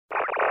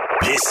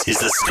This is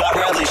the Scott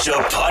Radley Show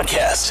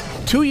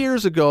podcast. 2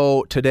 years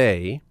ago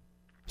today,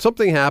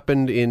 something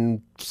happened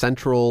in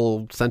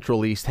central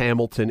East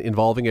Hamilton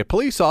involving a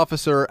police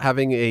officer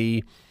having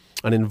an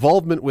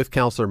involvement with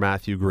Councillor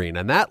Matthew Green.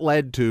 And that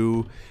led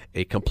to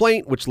a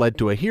complaint, which led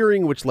to a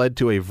hearing, which led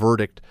to a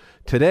verdict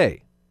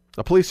today.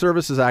 A Police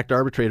Services Act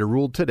arbitrator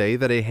ruled today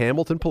that a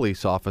Hamilton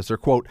police officer,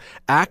 quote,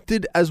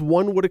 acted as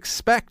one would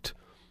expect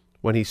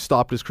when he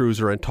stopped his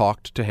cruiser and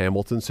talked to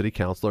Hamilton City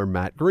Councillor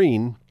Matt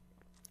Green,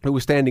 who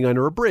was standing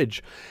under a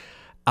bridge.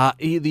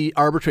 The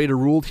arbitrator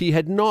ruled he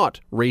had not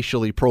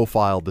racially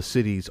profiled the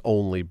city's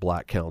only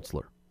black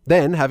councillor.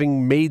 Then,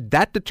 having made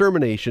that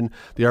determination,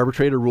 the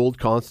arbitrator ruled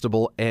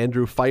Constable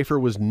Andrew Pfeifer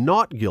was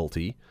not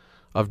guilty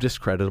of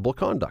discreditable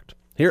conduct.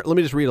 Here, let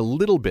me just read a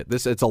little bit.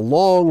 It's a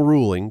long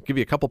ruling. Give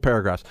you a couple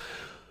paragraphs.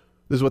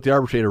 This is what the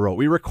arbitrator wrote.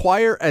 We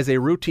require as a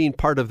routine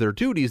part of their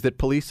duties that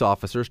police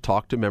officers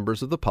talk to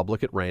members of the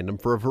public at random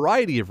for a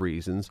variety of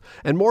reasons,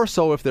 and more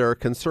so if there are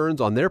concerns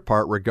on their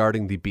part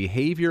regarding the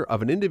behavior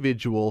of an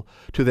individual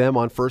to them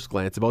on first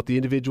glance about the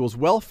individual's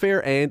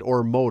welfare and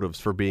or motives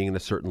for being in a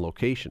certain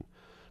location.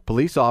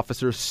 Police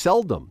officers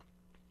seldom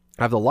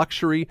have the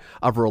luxury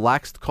of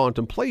relaxed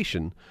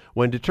contemplation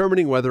when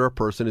determining whether a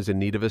person is in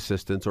need of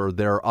assistance or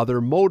there are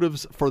other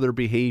motives for their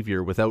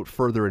behavior without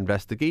further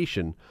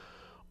investigation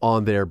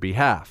on their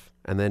behalf.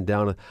 And then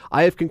down,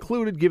 I have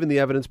concluded, given the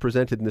evidence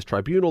presented in this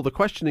tribunal, the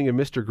questioning of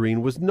Mr.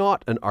 Green was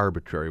not an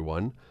arbitrary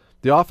one.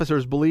 The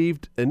officers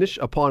believed,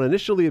 upon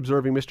initially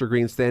observing Mr.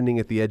 Green standing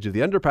at the edge of the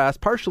underpass,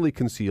 partially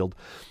concealed,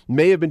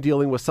 may have been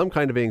dealing with some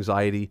kind of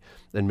anxiety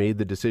and made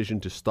the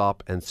decision to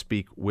stop and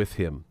speak with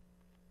him.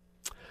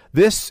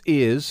 This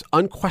is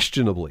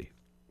unquestionably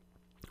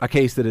a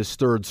case that has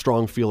stirred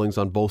strong feelings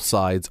on both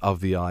sides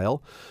of the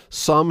aisle.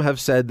 Some have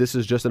said this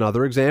is just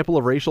another example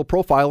of racial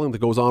profiling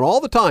that goes on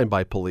all the time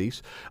by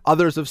police.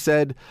 Others have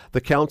said the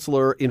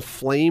councillor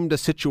inflamed a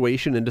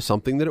situation into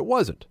something that it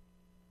wasn't.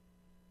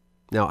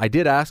 Now, I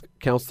did ask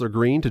Councillor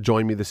Green to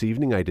join me this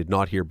evening. I did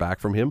not hear back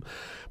from him,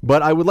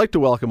 but I would like to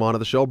welcome onto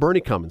the show Bernie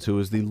Cummins, who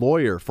is the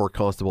lawyer for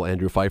Constable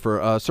Andrew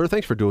Pfeifer. Sir,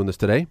 thanks for doing this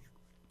today.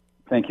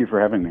 Thank you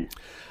for having me.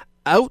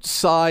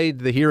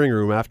 Outside the hearing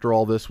room, after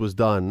all this was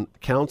done,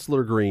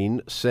 Councillor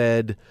Green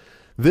said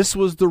this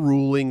was the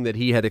ruling that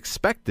he had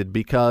expected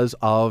because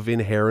of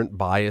inherent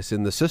bias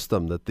in the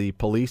system, that the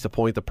police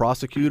appoint the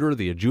prosecutor,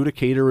 the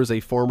adjudicator is a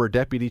former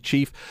deputy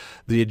chief,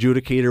 the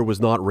adjudicator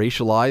was not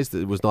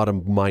racialized, it was not a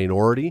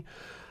minority.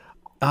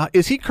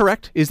 Is he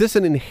correct? Is this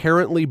an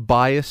inherently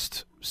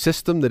biased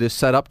system that is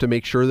set up to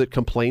make sure that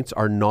complaints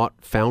are not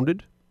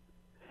founded?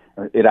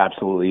 It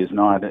absolutely is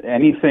not.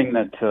 Anything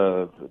that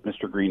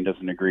Mr. Green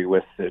doesn't agree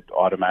with, it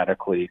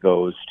automatically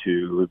goes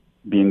to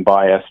being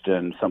biased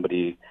and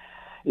somebody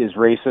is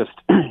racist.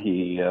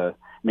 He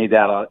made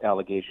that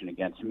allegation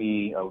against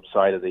me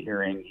outside of the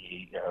hearing.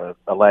 He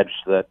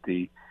alleged that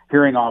the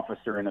hearing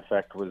officer, in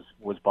effect,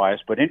 was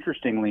biased. But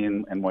interestingly,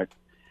 and what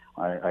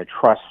I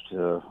trust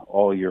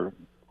all your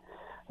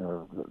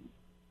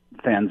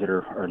fans that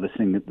are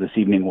listening this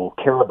evening will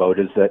care about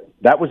is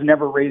that was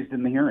never raised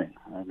in the hearing.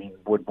 I mean,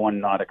 would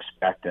one not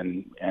expect,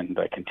 and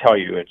I can tell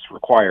you it's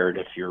required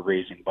if you're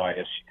raising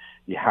bias,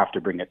 you have to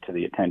bring it to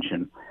the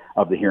attention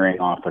of the hearing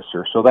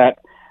officer. So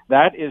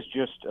that is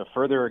just a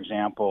further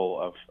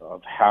example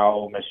of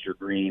how Mr.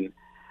 Green,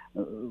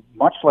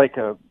 much like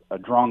a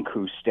drunk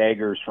who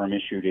staggers from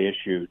issue to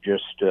issue,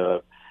 just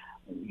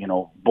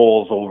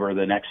bowls over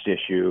the next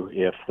issue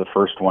if the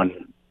first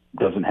one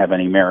doesn't have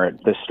any merit.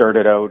 This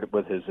started out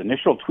with his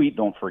initial tweet,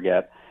 don't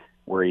forget,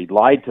 where he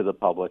lied to the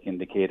public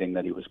indicating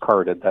that he was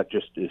carded. That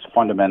just is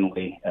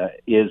fundamentally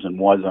is and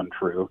was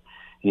untrue.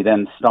 He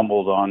then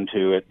stumbled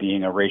onto it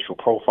being a racial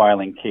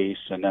profiling case,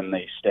 and then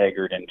they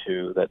staggered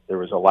into that there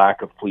was a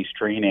lack of police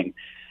training.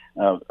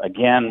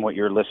 Again, what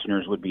your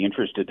listeners would be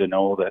interested to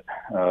know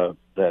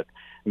that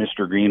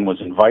Mr. Green was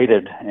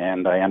invited,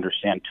 and I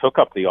understand took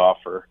up the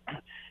offer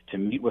to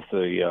meet with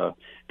the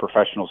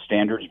Professional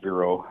Standards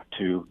Bureau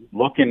to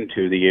look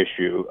into the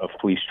issue of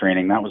police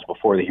training. That was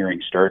before the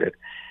hearing started.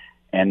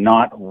 And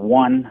not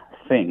one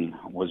thing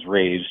was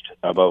raised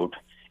about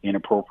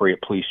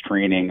inappropriate police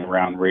training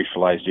around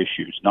racialized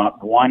issues.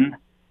 Not one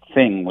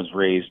thing was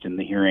raised in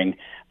the hearing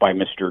by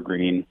Mr.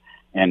 Green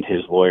and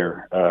his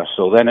lawyer.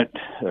 So then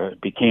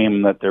it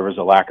became that there was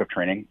a lack of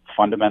training,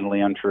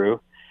 fundamentally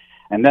untrue,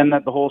 and then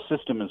that the whole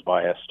system is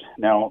biased.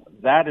 Now,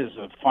 that is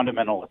a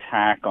fundamental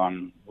attack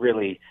on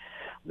really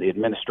the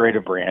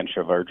administrative branch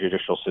of our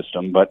judicial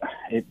system, but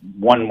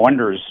one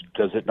wonders,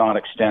 does it not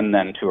extend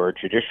then to our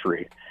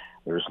judiciary?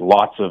 There's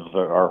lots of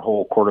our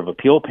whole Court of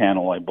Appeal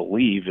panel, I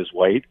believe, is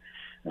white,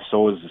 and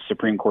so is the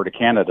Supreme Court of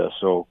Canada.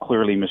 So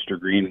clearly Mr.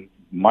 Green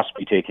must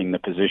be taking the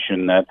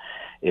position that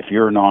if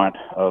you're not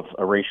of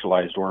a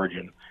racialized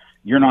origin,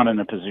 you're not in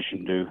a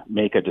position to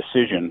make a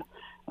decision.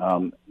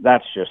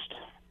 That's just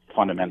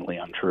fundamentally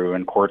untrue,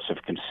 and courts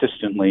have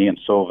consistently, and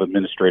so have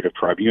administrative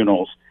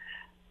tribunals,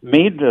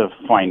 made the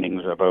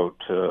findings about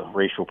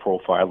racial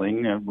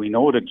profiling. We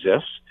know it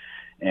exists,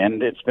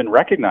 and it's been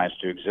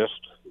recognized to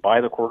exist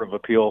by the Court of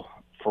Appeal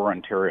for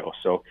Ontario.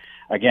 So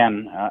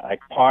again, I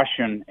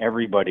caution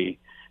everybody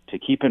to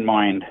keep in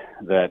mind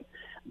that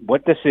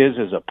what this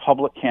is a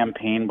public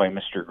campaign by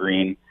Mr.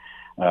 Green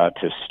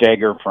to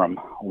stagger from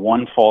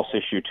one false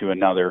issue to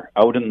another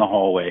out in the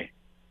hallway,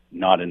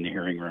 not in the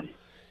hearing room.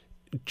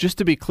 Just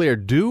to be clear,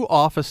 do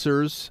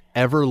officers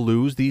ever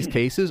lose these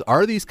cases?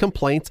 Are these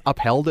complaints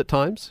upheld at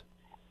times?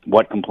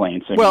 What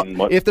complaints?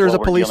 If there's a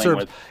police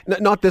service,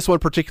 not this one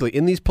particularly,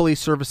 in these Police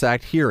Service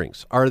Act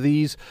hearings, are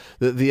these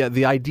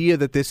the idea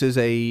that this is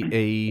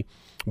a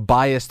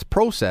biased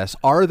process?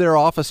 Are there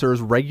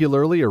officers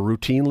regularly or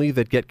routinely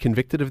that get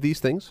convicted of these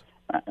things?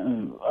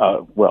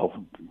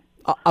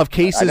 Of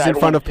cases in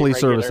front of Police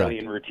Service Act.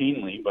 And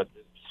routinely, but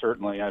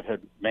certainly I've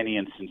had many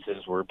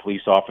instances where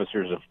police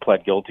officers have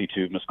pled guilty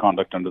to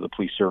misconduct under the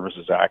Police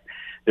Services Act.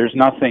 There's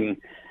nothing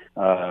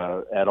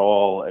at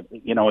all,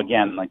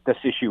 again, like this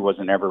issue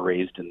wasn't ever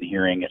raised in the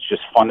hearing. It's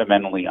just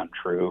fundamentally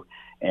untrue.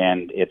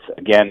 And it's,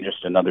 again,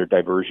 just another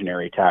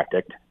diversionary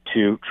tactic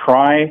to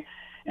try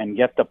and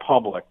get the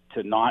public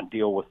to not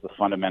deal with the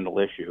fundamental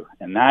issue.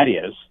 And that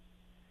is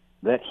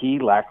that he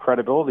lacked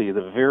credibility.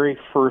 The very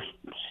first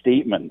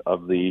statement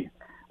of the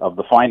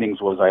findings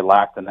was, I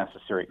lack the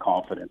necessary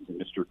confidence in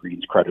Mr.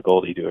 Green's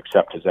credibility to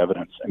accept his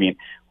evidence. I mean,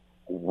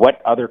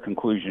 what other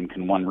conclusion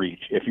can one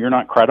reach? If you're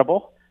not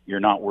credible,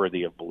 you're not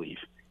worthy of belief.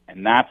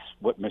 And that's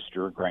what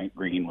Mr.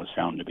 Green was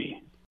found to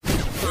be.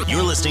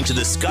 You're listening to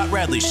The Scott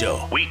Radley Show,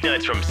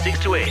 weeknights from 6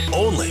 to 8,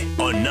 only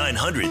on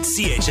 900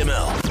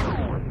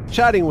 CHML.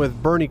 Chatting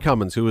with Bernie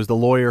Cummins, who is the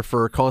lawyer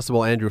for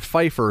Constable Andrew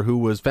Pfeifer, who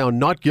was found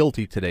not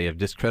guilty today of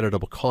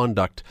discreditable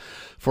conduct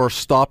for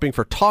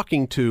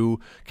talking to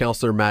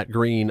Councillor Matt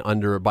Green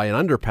by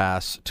an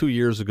underpass 2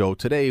 years ago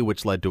today,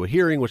 which led to a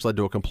hearing, which led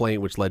to a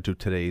complaint, which led to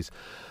today's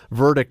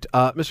verdict.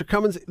 Mr.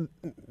 Cummins,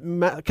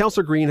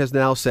 Councillor Green has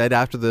now said,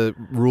 after the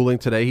ruling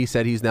today, he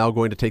said he's now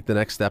going to take the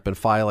next step and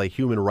file a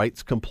human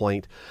rights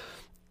complaint.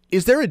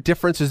 Is there a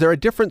difference? Is there a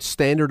different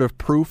standard of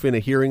proof in a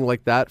hearing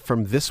like that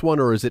from this one,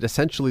 or is it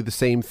essentially the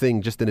same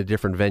thing, just in a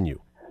different venue?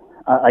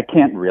 I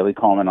can't really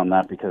comment on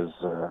that because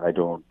I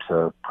don't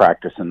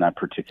practice in that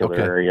particular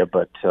area,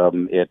 but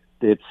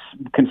it's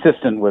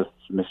consistent with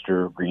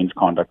Mr. Green's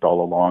conduct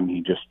all along.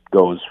 He just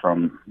goes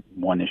from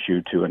one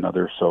issue to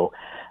another, so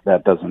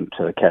that doesn't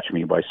catch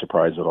me by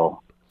surprise at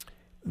all.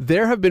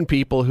 There have been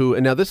people who,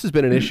 and now this has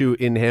been an issue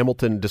in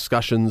Hamilton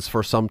discussions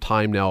for some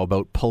time now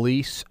about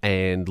police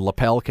and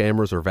lapel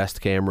cameras or vest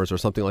cameras or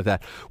something like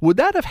that. Would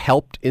that have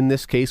helped in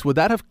this case? Would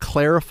that have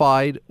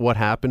clarified what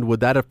happened?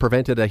 Would that have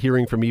prevented a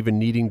hearing from even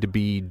needing to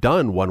be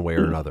done one way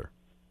or another?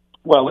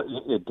 Well,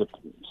 it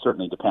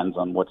certainly depends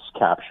on what's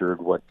captured,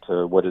 what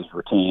is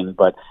retained,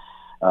 but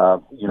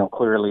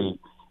clearly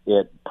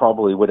it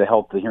probably would have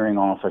helped the hearing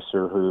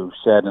officer who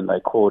said, and I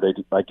quote,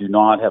 I do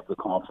not have the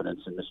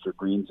confidence in Mr.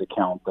 Green's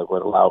account that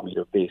would allow me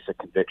to base a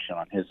conviction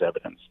on his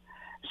evidence.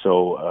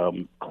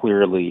 So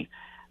clearly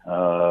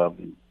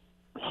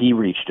he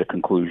reached a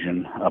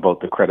conclusion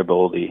about the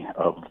credibility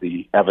of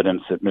the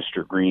evidence that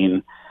Mr.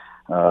 Green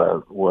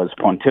was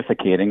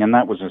pontificating, and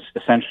that was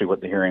essentially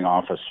what the hearing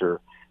officer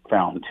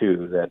found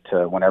too,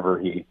 that whenever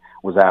he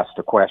was asked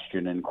a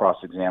question in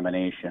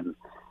cross-examination,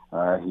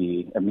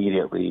 he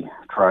immediately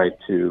tried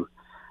to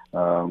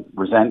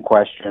resent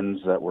questions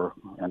that were,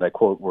 and I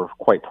quote, were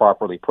quite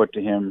properly put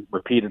to him,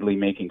 repeatedly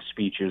making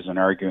speeches and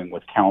arguing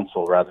with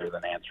counsel rather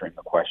than answering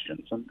the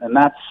questions. And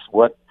that's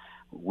what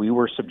we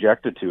were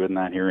subjected to in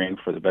that hearing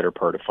for the better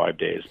part of 5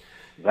 days.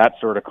 That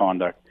sort of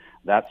conduct,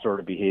 that sort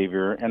of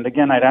behavior. And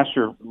again, I'd ask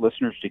your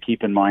listeners to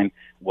keep in mind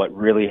what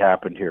really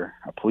happened here.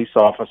 A police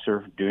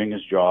officer doing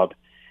his job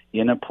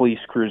in a police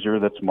cruiser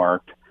that's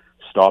marked,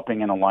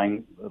 stopping in a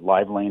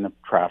live lane of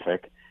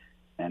traffic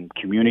and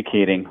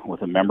communicating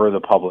with a member of the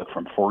public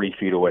from 40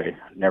 feet away,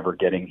 never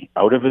getting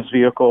out of his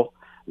vehicle,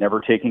 never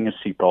taking his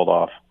seatbelt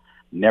off,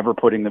 never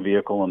putting the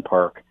vehicle in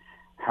park.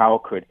 How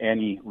could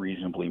any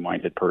reasonably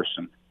minded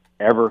person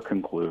ever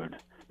conclude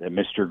that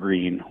Mr.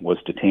 Green was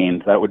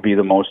detained? That would be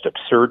the most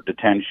absurd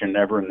detention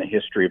ever in the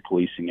history of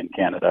policing in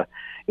Canada.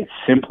 It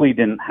simply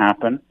didn't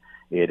happen.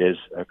 It is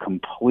a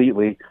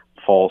completely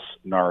false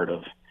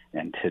narrative,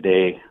 and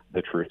today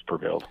the truth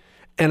prevailed.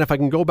 And if I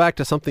can go back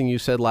to something you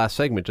said last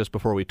segment, just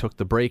before we took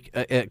the break,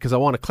 because I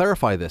want to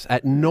clarify this.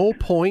 At no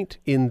point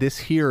in this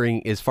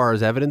hearing, as far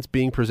as evidence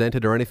being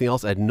presented or anything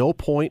else, at no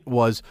point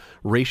was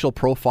racial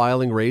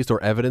profiling raised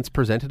or evidence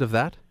presented of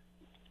that?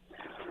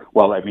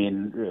 Well, I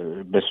mean,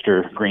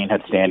 Mr. Green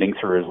had standing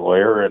through his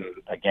lawyer, and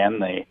again,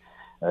 they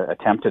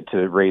attempted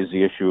to raise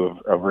the issue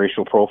of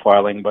racial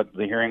profiling, but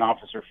the hearing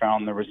officer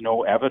found there was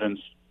no evidence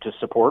to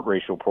support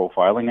racial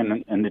profiling,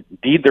 and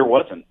indeed there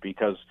wasn't,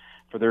 because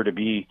for there to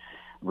be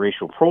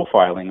racial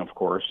profiling, of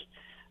course,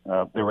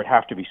 there would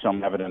have to be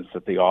some evidence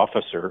that the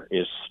officer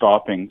is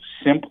stopping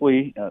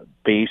simply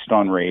based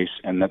on race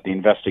and that the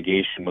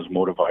investigation was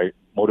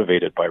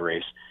motivated by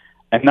race.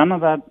 And none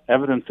of that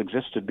evidence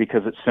existed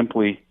because it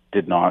simply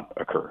did not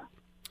occur.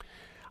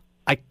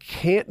 I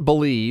can't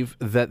believe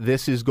that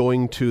this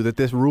ruling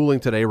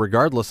today,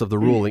 regardless of the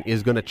ruling,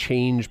 is going to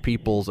change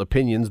people's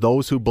opinions.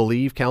 Those who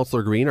believe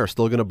Councillor Green are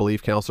still going to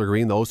believe Councillor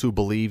Green. Those who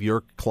believe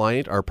your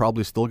client are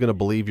probably still going to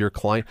believe your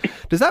client.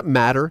 Does that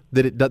matter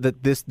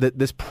that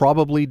this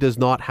probably does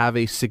not have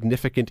a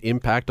significant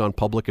impact on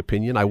public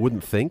opinion? I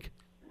wouldn't think.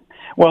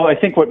 Well, I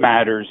think what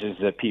matters is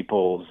that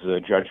people's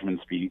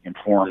judgments be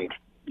informed,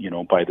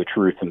 by the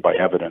truth and by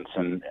evidence.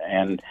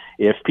 And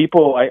if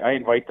people, I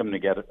invite them to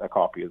get a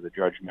copy of the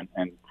judgment,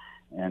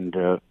 and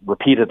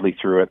repeatedly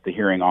through it, the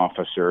hearing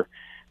officer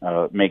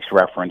makes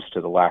reference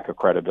to the lack of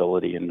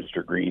credibility in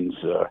Mr. Green's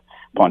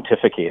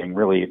pontificating.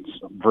 Really, it's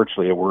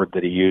virtually a word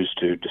that he used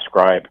to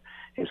describe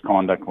his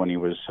conduct when he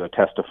was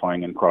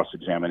testifying in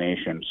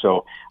cross-examination.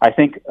 So I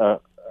think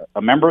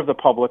a member of the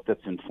public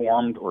that's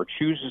informed or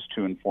chooses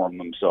to inform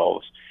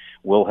themselves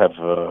will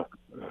have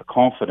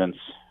confidence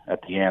at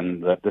the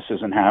end that this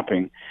isn't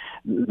happening.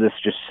 This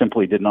just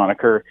simply did not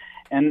occur.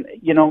 And,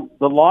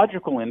 the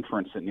logical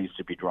inference that needs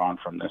to be drawn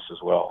from this as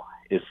well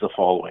is the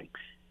following.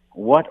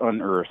 What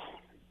on earth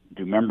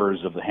do members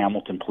of the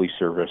Hamilton Police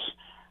Service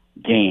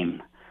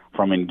gain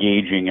from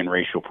engaging in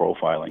racial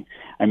profiling?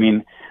 I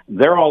mean,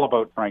 they're all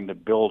about trying to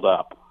build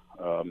up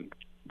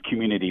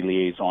community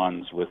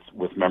liaisons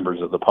with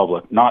members of the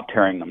public, not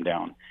tearing them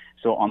down.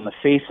 So on the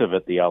face of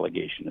it, the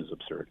allegation is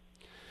absurd.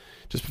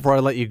 Just before I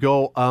let you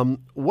go,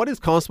 what is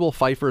Constable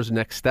Pfeifer's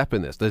next step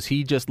in this? Does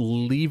he just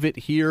leave it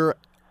here,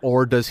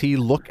 or does he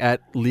look at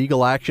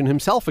legal action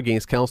himself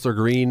against Councillor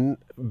Green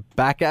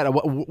back at it?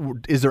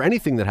 Is there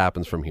anything that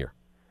happens from here?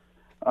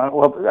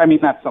 Well, I mean,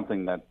 that's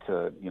something that,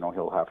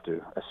 he'll have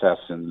to assess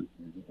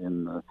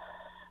in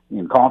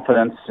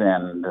confidence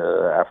and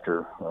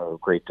after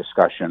great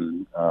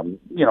discussion.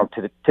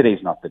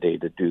 Today's not the day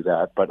to do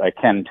that, but I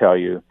can tell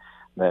you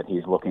that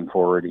he's looking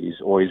forward. He's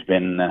always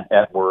been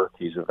at work.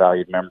 He's a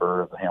valued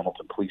member of the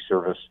Hamilton Police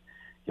Service.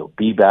 He'll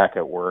be back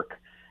at work,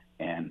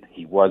 and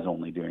he was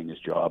only doing his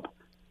job.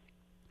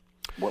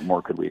 What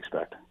more could we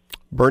expect?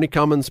 Bernie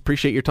Cummins,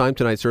 appreciate your time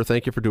tonight, sir.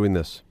 Thank you for doing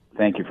this.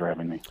 Thank you for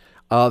having me.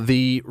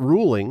 The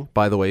ruling,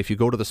 by the way, if you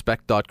go to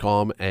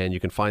thespec.com and you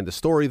can find the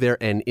story there,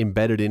 and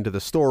embedded into the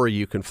story,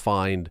 you can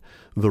find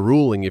the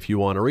ruling if you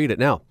want to read it.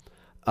 Now,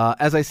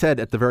 as I said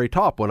at the very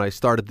top when I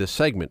started this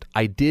segment,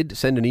 I did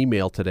send an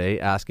email today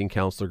asking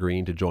Councillor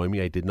Green to join me.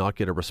 I did not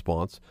get a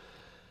response.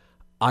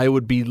 I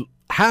would be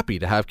happy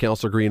to have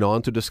Councillor Green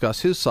on to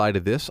discuss his side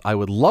of this. I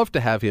would love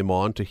to have him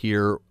on to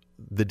hear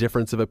the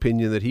difference of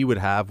opinion that he would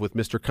have with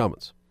Mr.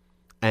 Cummins.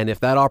 And if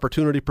that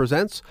opportunity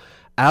presents,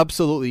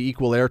 absolutely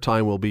equal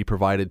airtime will be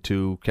provided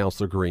to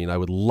Councillor Green. I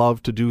would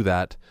love to do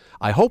that.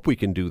 I hope we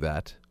can do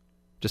that.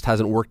 Just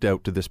hasn't worked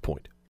out to this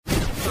point.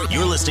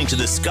 You're listening to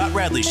The Scott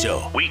Radley Show,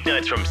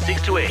 weeknights from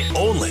 6 to 8,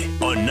 only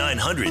on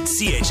 900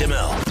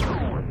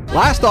 CHML.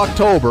 Last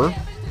October,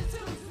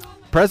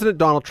 President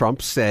Donald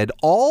Trump said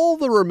all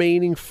the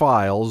remaining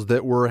files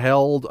that were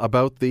held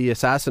about the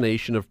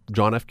assassination of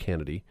John F.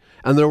 Kennedy,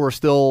 and there were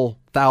still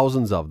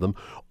thousands of them,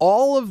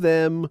 all of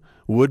them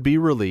would be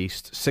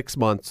released 6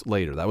 months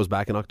later. That was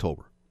back in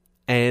October.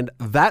 And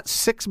that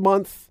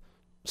 6-month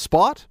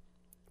spot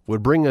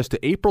would bring us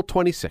to April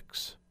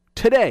 26.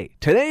 Today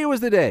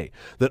was the day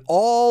that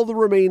all the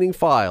remaining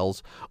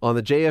files on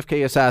the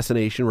JFK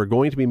assassination were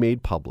going to be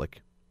made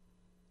public.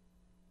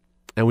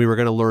 And we were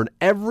going to learn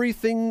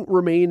everything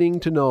remaining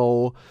to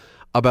know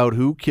about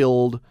who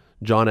killed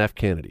John F.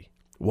 Kennedy.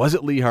 Was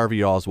it Lee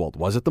Harvey Oswald?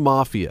 Was it the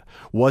Mafia?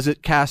 Was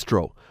it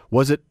Castro?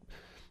 Was it,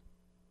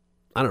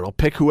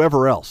 pick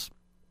whoever else.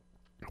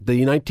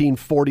 The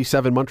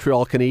 1947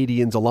 Montreal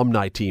Canadiens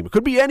alumni team. It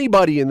could be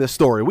anybody in this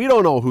story. We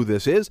don't know who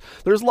this is.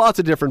 There's lots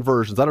of different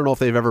versions. I don't know if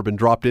they've ever been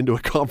dropped into a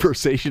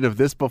conversation of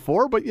this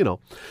before, but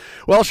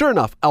Well, sure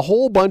enough, a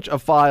whole bunch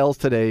of files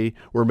today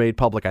were made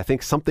public. I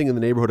think something in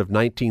the neighborhood of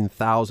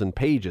 19,000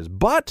 pages,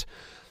 but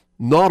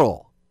not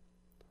all.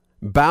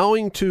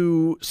 Bowing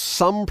to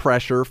some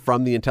pressure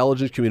from the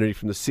intelligence community,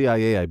 from the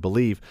CIA, I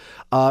believe,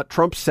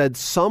 Trump said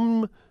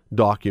some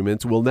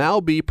documents will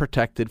now be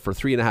protected for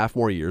 3.5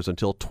 more years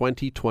until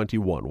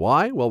 2021.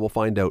 Why? Well, we'll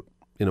find out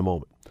in a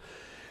moment.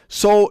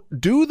 So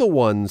do the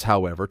ones,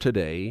 however,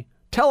 today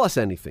tell us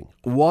anything?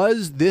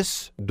 Was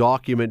this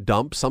document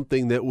dump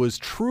something that was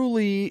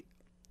truly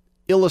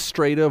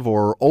illustrative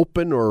or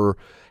open or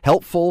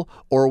helpful,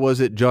 or was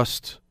it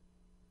just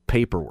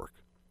paperwork?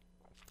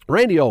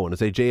 Randy Owen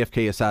is a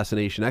JFK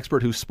assassination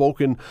expert who's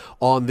spoken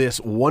on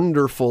this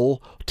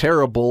wonderful,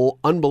 terrible,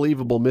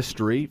 unbelievable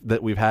mystery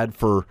that we've had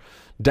for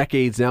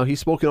decades now. He's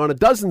spoken on it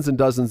dozens and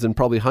dozens and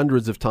probably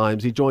hundreds of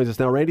times. He joins us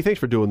now. Randy,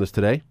 thanks for doing this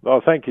today. Oh,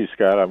 thank you,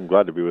 Scott. I'm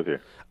glad to be with you.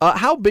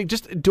 How big,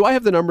 do I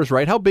have the numbers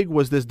right? How big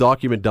was this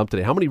document dump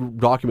today? How many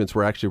documents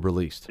were actually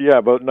released? Yeah,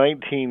 about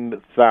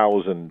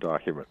 19,000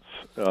 documents.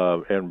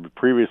 And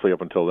previously,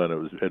 up until then,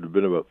 it had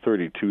been about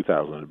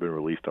 32,000 had been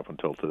released up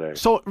until today.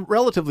 So,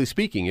 relatively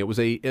speaking, it was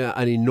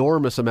an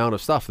enormous amount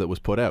of stuff that was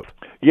put out.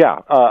 Yeah,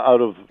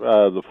 out of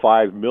the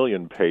 5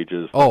 million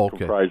pages that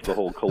comprised the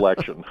whole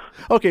collection.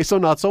 Okay, so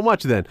not so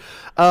much then.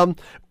 then.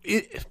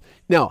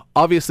 Now,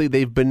 obviously,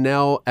 they've been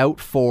now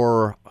out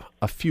for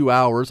a few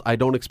hours. I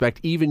don't expect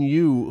even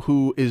you,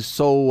 who is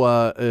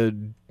so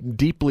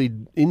deeply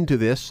into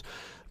this,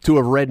 to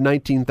have read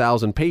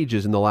 19,000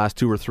 pages in the last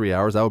 2 or 3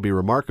 hours. That would be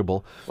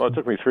remarkable. Well, it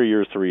took me 3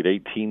 years to read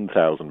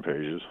 18,000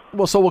 pages.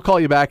 Well, so we'll call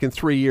you back in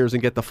 3 years and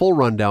get the full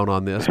rundown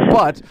on this.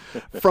 But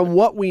from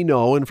what we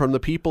know and from the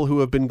people who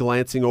have been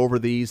glancing over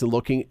these and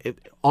looking,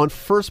 on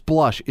first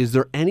blush, is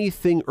there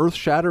anything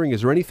earth-shattering?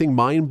 Is there anything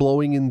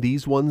mind-blowing in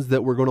these ones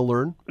that we're going to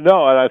learn?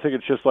 No, and I think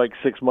it's just like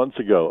 6 months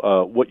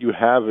ago. What you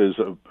have is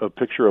a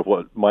picture of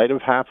what might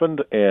have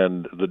happened,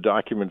 and the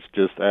documents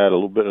just add a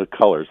little bit of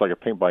color. It's like a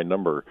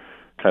paint-by-number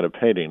kind of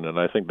painting, and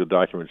I think the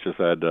documents just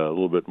add a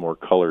little bit more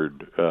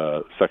colored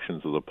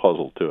sections of the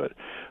puzzle to it.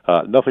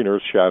 Nothing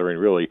earth-shattering,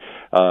 really,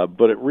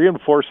 but it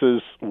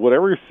reinforces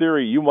whatever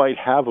theory you might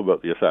have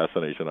about the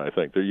assassination, I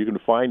think. You can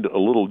find a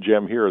little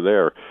gem here or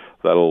there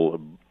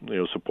that'll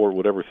support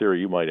whatever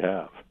theory you might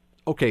have.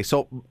 Okay,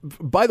 so,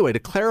 by the way, to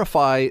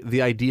clarify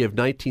the idea of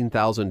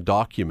 19,000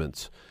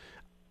 documents,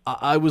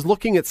 I was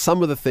looking at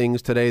some of the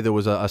things today. There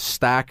was a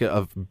stack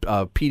of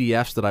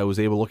PDFs that I was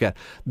able to look at.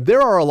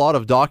 There are a lot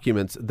of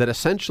documents that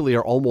essentially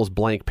are almost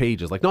blank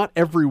pages. Like, not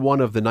every one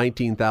of the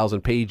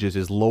 19,000 pages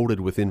is loaded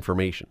with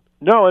information.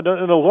 No, and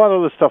a lot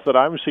of the stuff that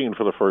I'm seeing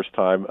for the first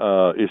time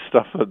is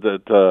stuff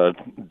that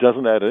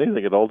doesn't add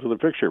anything at all to the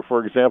picture.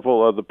 For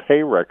example, the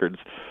pay records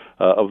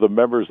of the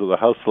members of the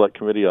House Select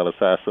Committee on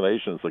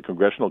Assassinations, the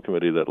congressional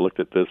committee that looked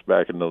at this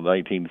back in the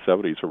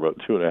 1970s for about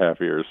 2.5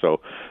 years.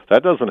 So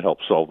that doesn't help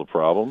solve the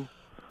problem.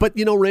 But,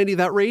 Randy,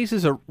 that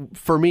raises,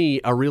 for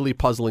me, a really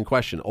puzzling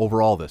question over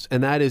all this.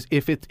 And that is,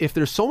 if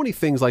there's so many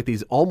things like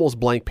these almost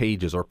blank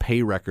pages or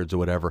pay records or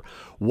whatever,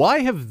 why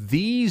have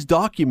these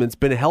documents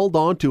been held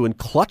onto and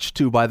clutched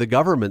to by the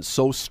government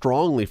so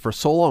strongly for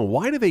so long?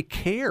 Why do they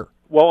care?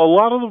 Well, a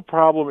lot of the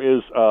problem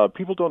is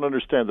people don't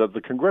understand that the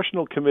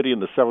congressional committee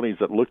in the 70s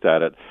that looked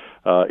at it,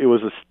 it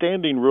was a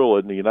standing rule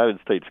in the United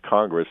States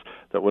Congress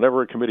that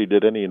whenever a committee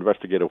did any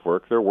investigative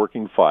work, their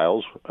working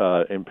files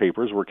and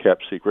papers were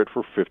kept secret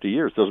for 50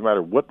 years. Doesn't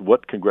matter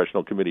what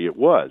congressional committee it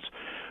was.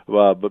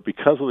 But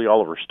because of the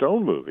Oliver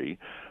Stone movie,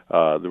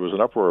 there was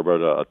an uproar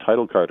about a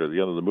title card at the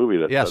end of the movie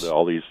that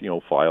all these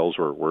files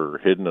were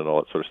hidden and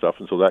all that sort of stuff,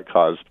 and so that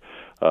caused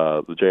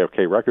the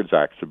JFK Records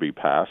Act to be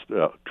passed,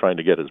 trying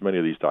to get as many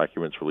of these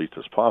documents released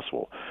as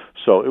possible.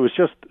 So it was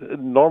just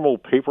normal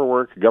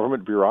paperwork,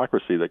 government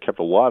bureaucracy that kept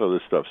a lot of this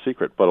stuff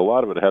secret, but a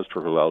lot of it has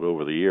trickled out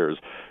over the years,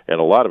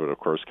 and a lot of it, of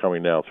course,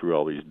 coming now through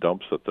all these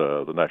dumps that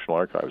the National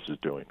Archives is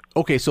doing.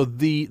 Okay, so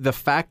the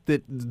fact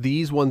that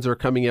these ones are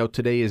coming out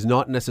today is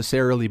not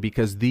necessarily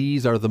because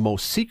these are the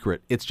most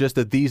secret. It's just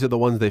that these are the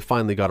ones they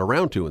finally got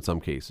around to in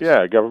some cases.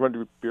 Yeah,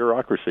 government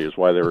bureaucracy is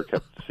why they were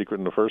kept secret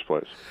in the first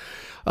place.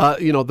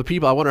 The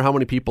people, I wonder how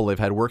many people they've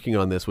had working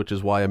on this, which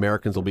is why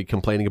Americans will be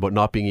complaining about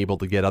not being able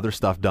to get other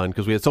stuff done,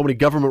 because we had so many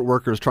government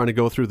workers trying to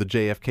go through the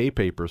JFK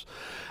papers.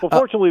 Well,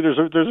 fortunately, there's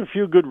a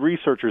few good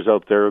researchers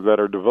out there that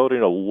are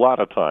devoting a lot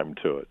of time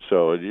to it.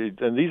 So,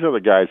 and these are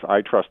the guys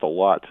I trust a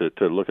lot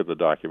to look at the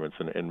documents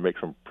and make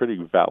some pretty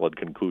valid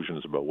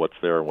conclusions about what's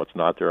there and what's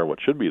not there and what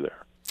should be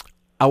there.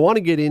 I want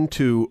to get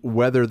into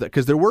whether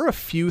because there were a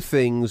few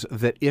things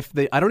that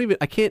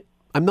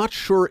I'm not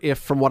sure if,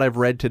 from what I've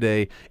read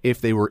today,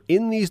 if they were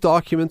in these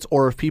documents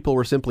or if people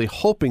were simply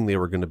hoping they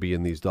were going to be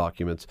in these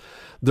documents.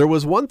 There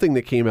was one thing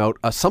that came out,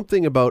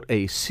 something about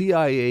a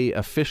CIA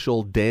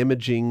official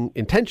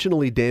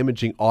intentionally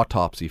damaging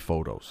autopsy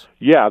photos.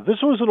 Yeah, this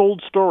was an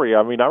old story.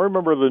 I mean, I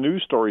remember the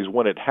news stories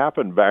when it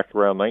happened back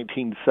around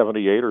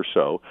 1978 or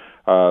so.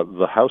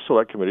 The House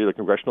Select Committee, the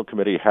Congressional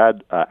Committee,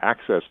 had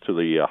access to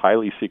the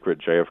highly secret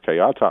JFK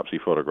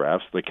autopsy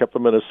photographs. They kept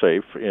them in a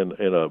safe,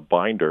 in a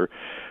binder,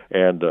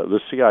 and the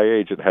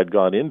CIA agent had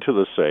gone into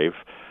the safe.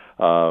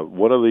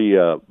 One of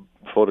the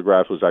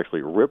photographs was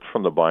actually ripped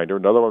from the binder.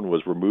 Another one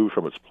was removed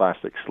from its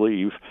plastic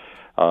sleeve.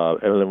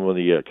 And then when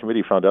the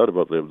committee found out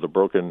about the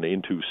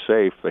broken-into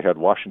safe, they had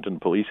Washington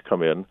police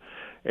come in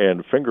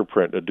and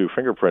do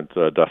fingerprint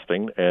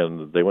dusting,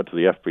 and they went to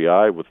the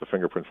FBI with the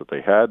fingerprints that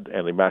they had,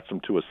 and they matched them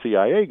to a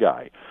CIA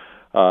guy.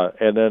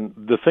 And then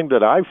the thing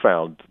that I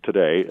found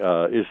today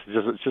is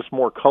just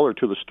more color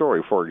to the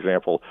story. For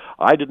example,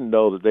 I didn't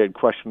know that they had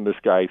questioned this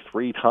guy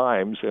 3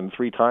 times, and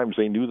 3 times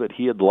they knew that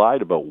he had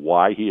lied about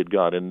why he had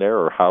got in there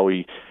or how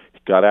he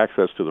got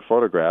access to the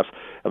photographs.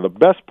 And the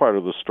best part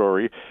of the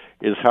story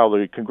is how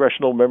the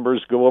congressional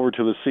members go over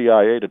to the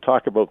CIA to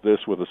talk about this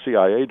with the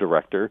CIA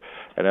director.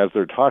 And as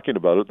they're talking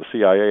about it, the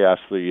CIA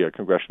asks the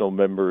congressional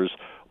members,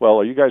 well,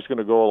 are you guys going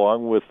to go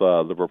along with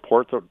the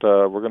report that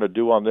we're going to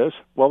do on this?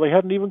 Well, they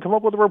hadn't even come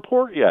up with a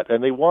report yet,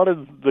 and they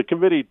wanted the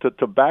committee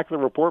to back the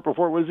report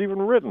before it was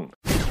even written.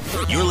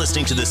 You're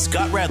listening to The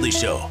Scott Radley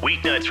Show,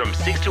 weeknights from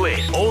 6 to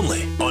 8,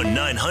 only on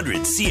 900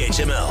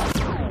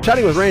 CHML.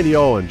 Chatting with Randy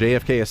Owen,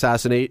 JFK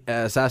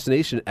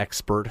assassination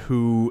expert,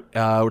 who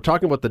we're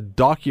talking about the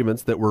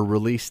documents that were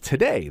released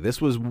today.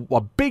 This was a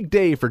big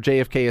day for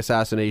JFK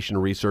assassination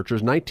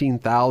researchers,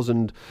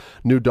 19,000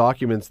 new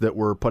documents that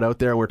were put out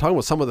there. And we're talking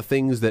about some of the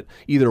things that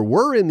either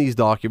were in these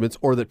documents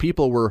or that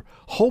people were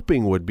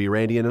hoping would be,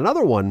 Randy. And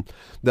another one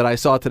that I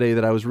saw today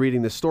that I was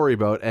reading this story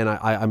about, and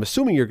I'm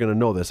assuming you're going to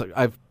know this.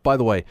 By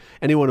the way,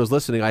 anyone who's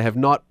listening, I have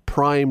not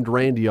primed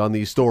Randy on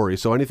these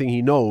stories, so anything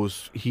he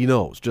knows.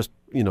 Just,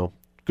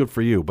 good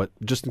for you, but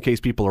just in case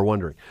people are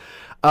wondering.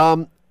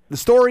 The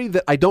story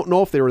that I don't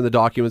know if they were in the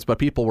documents, but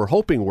people were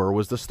hoping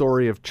was the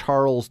story of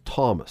Charles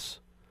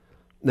Thomas.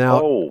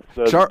 Now,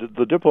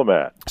 the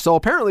diplomat. So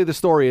apparently the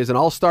story is, and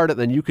I'll start it,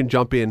 then you can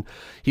jump in.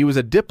 He was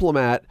a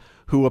diplomat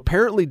who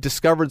apparently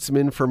discovered some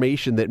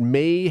information that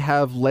may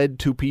have led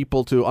to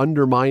people to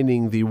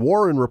undermining the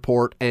Warren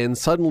report, and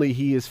suddenly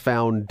he is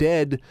found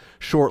dead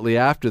shortly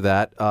after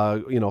that,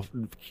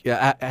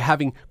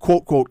 having,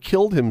 quote, quote,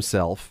 killed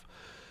himself.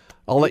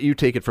 I'll let you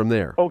take it from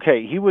there.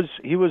 Okay, he was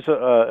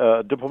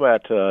a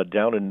diplomat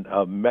down in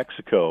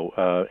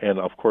Mexico, and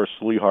of course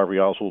Lee Harvey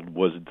Oswald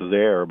was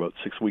there about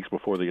 6 weeks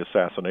before the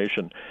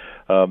assassination.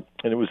 And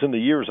it was in the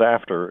years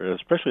after,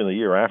 especially in the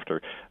year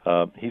after,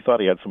 he thought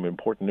he had some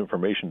important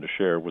information to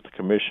share with the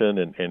commission,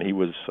 and he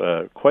was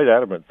quite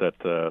adamant that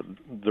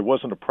there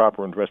wasn't a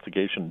proper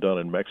investigation done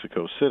in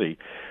Mexico City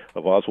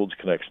of Oswald's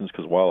connections,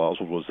 because while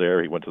Oswald was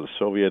there, he went to the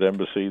Soviet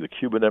embassy, the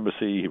Cuban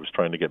embassy. He was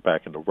trying to get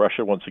back into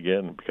Russia once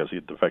again because he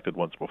had defected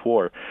once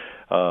before.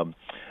 And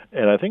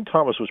I think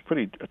Thomas was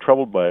pretty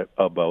troubled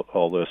about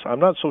all this. I'm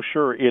not so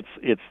sure it's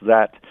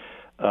that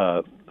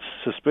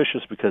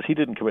suspicious, because he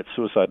didn't commit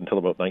suicide until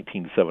about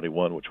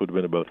 1971, which would have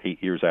been about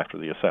 8 years after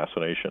the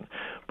assassination.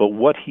 But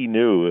what he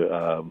knew,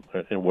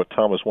 and what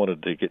Thomas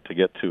wanted to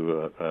get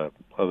to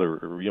other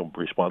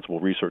responsible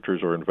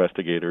researchers or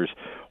investigators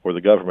or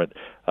the government,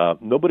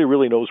 nobody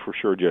really knows for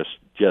sure just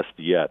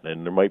yet.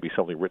 And there might be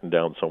something written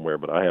down somewhere,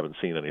 but I haven't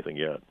seen anything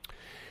yet.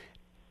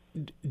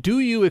 Do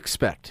you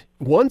expect,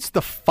 once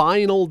the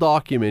final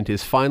document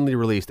is finally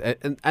released,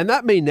 and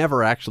that may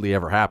never actually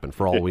ever happen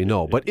for all we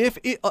know, but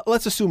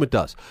let's assume it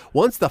does.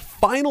 Once the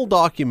final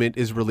document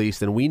is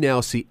released and we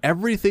now see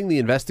everything the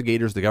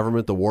investigators, the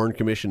government, the Warren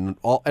Commission,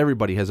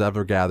 everybody has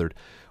ever gathered,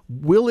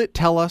 will it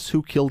tell us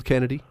who killed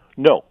Kennedy?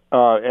 No.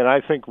 And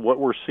I think what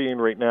we're seeing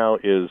right now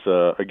is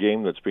a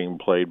game that's being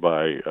played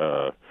by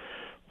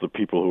the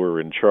people who are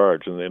in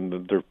charge,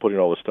 and they're putting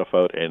all this stuff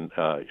out. And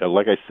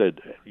like I said,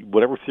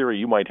 whatever theory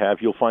you might have,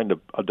 you'll find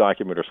a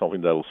document or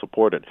something that'll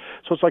support it.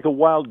 So it's like a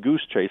wild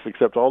goose chase,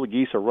 except all the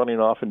geese are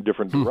running off in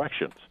different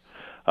directions.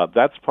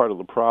 That's part of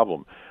the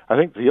problem. I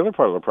think the other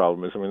part of the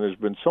problem is, there's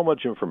been so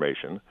much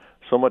information,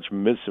 so much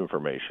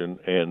misinformation,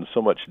 and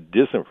so much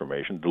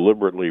disinformation,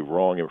 deliberately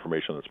wrong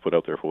information that's put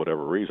out there for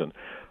whatever reason,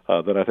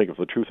 that I think if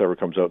the truth ever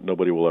comes out,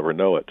 nobody will ever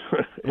know it.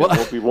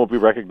 It won't be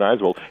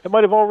recognizable. It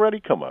might have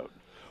already come out.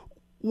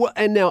 Well,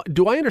 and now,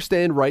 do I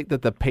understand right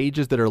that the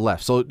pages that are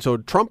left, so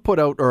Trump put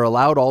out or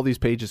allowed all these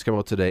pages to come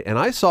out today, and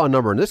I saw a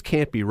number, and this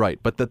can't be right,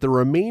 but that the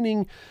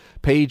remaining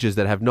pages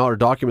that have not, or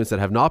documents that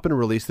have not been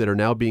released that are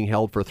now being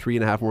held for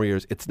 3.5 more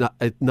years,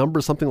 it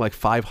numbers something like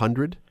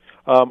 500?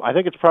 I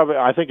think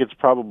it's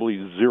probably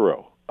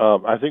zero.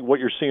 I think what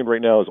you're seeing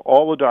right now is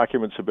all the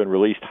documents have been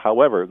released.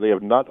 However, they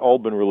have not all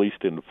been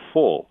released in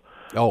full.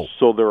 Oh.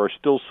 So there are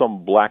still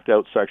some blacked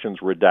out sections,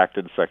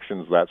 redacted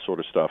sections, that sort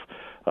of stuff.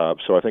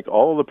 So I think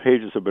all of the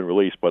pages have been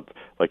released, but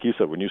like you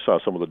said, when you saw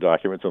some of the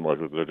documents and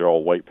they're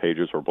all white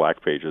pages or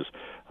black pages,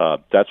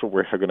 that's what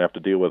we're going to have to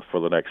deal with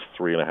for the next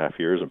 3.5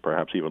 years and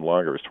perhaps even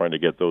longer, is trying to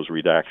get those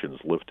redactions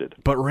lifted.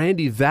 But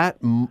Randy,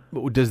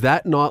 does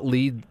that not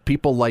lead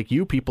people like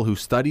you, people who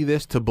study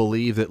this, to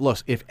believe that, look,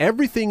 if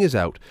everything is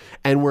out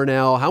and we're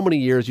now, how many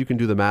years, you can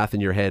do the math in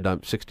your head,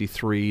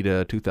 63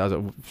 to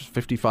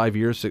 2055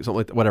 years, something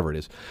like that, whatever it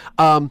is.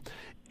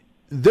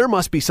 There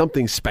must be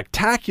something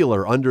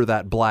spectacular under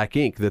that black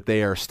ink that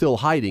they are still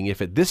hiding,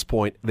 if at this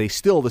point the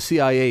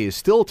CIA is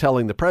still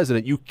telling the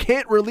president, you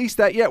can't release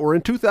that yet. We're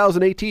in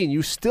 2018.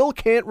 You still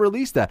can't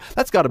release that.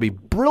 That's got to be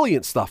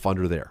brilliant stuff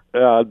under there.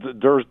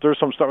 There's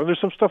some stuff, and there's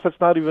some stuff that's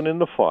not even in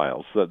the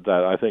files that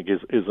I think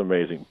is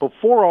amazing.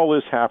 Before all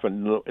this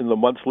happened, in the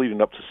months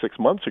leading up to 6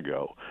 months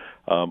ago,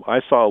 I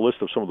saw a list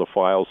of some of the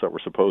files that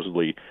were supposed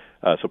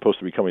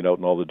to be coming out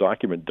in all the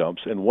document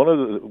dumps, and one of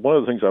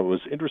the things I was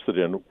interested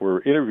in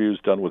were interviews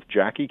done with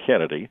Jackie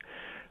Kennedy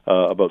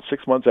about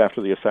 6 months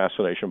after the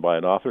assassination by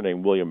an author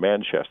named William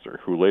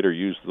Manchester, who later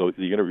used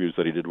the interviews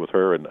that he did with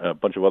her and a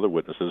bunch of other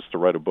witnesses to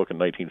write a book in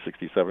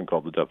 1967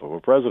 called The Death of a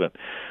President.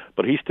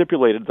 But he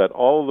stipulated that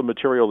all of the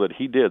material that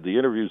he did, the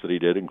interviews that he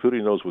did,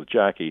 including those with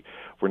Jackie,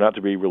 were not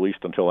to be released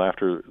until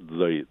after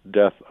the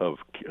death of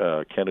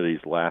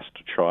Kennedy's last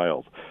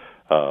child.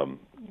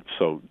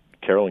 So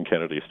Carolyn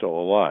Kennedy is still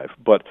alive.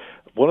 But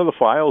one of the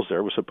files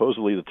there was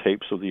supposedly the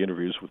tapes of the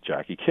interviews with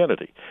Jackie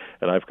Kennedy.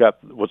 And I've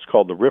got what's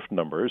called the RIF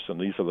numbers, and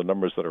these are the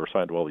numbers that are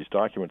assigned to all these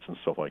documents and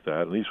stuff like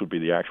that, and these would be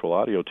the actual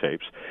audio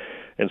tapes.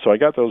 And so I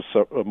got those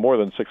more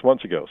than 6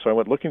 months ago. So I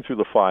went looking through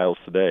the files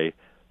today.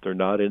 They're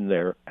not in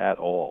there at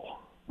all.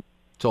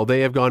 So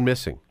they have gone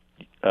missing.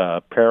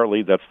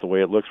 Apparently, that's the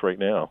way it looks right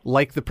now.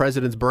 Like the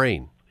president's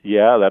brain.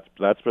 Yeah,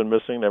 that's been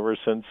missing ever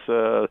since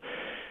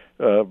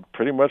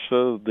pretty much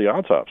the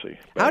autopsy.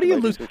 How do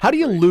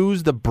you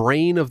lose the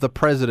brain of the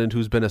president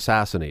who's been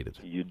assassinated?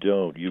 You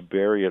don't. You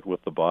bury it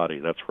with the body.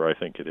 That's where I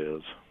think it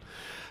is.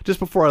 Just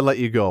before I let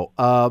you go,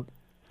 I'm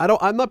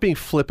not being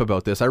flip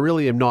about this. I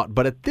really am not.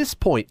 But at this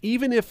point,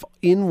 even if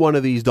in one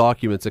of these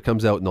documents that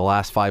comes out in the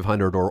last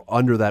 500 or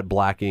under that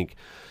black ink,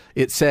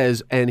 it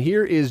says, and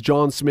here is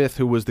John Smith,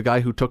 who was the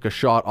guy who took a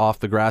shot off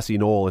the grassy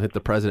knoll and hit the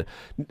president.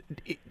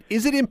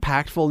 Is it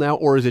impactful now,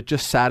 or is it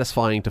just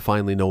satisfying to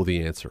finally know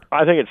the answer?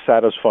 I think it's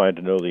satisfying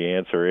to know the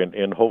answer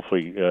and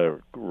hopefully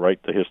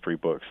write the history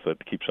books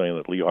that keep saying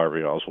that Lee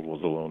Harvey Oswald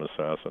was the lone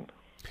assassin.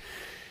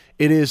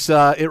 It is.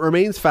 It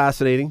remains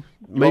fascinating.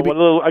 Maybe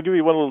I'll give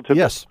you one little tip.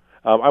 Yes.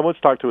 I once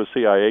talked to a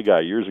CIA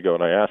guy years ago,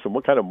 and I asked him,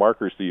 what kind of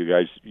markers do you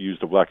guys use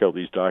to black out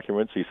these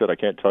documents? He said, I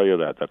can't tell you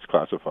that. That's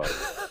classified.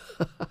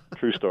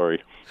 True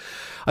story.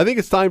 I think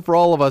it's time for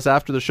all of us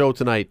after the show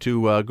tonight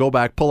to go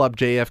back, pull up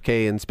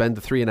JFK, and spend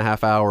the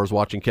 3.5 hours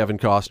watching Kevin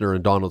Costner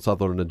and Donald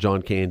Sutherland and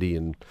John Candy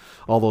and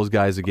all those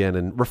guys again,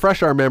 and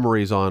refresh our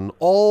memories on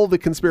all the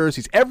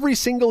conspiracies, every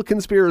single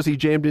conspiracy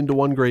jammed into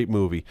one great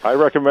movie. I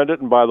recommend it,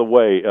 and by the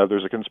way,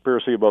 there's a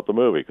conspiracy about the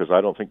movie, because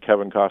I don't think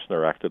Kevin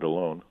Costner acted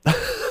alone.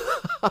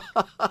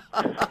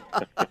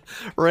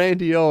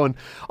 Randy Owen,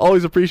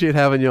 always appreciate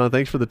having you on.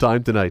 Thanks for the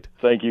time tonight.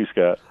 Thank you,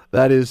 Scott.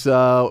 That is,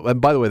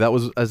 and by the way, that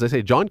was, as I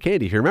say, John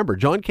Candy. If you remember,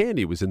 John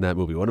Candy was in that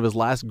movie, one of his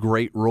last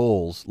great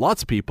roles.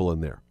 Lots of people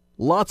in there.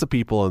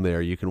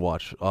 You can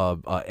watch.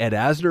 Ed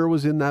Asner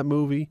was in that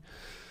movie.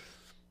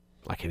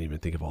 I can't even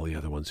think of all the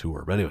other ones who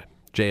were. But anyway,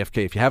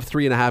 JFK, if you have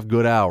 3.5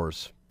 good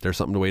hours, there's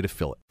something to way to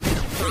fill it.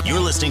 You're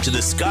listening to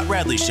The Scott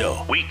Radley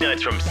Show,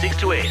 weeknights from 6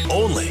 to 8,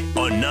 only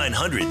on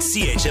 900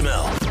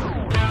 CHML.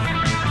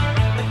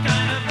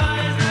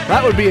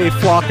 That would be a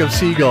flock of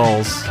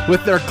seagulls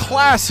with their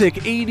classic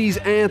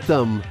 80s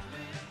anthem,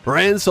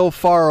 Ran So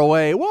Far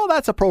Away. Well,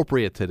 that's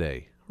appropriate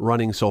today,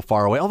 running so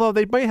far away. Although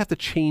they might have to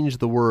change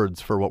the words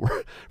for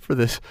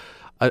this,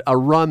 a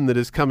run that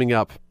is coming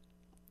up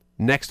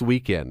next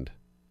weekend.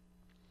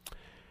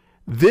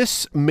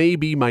 This may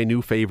be my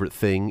new favorite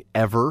thing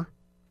ever.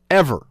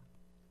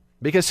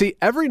 Because see,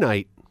 every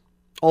night,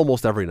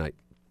 almost every night,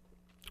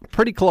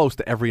 pretty close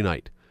to every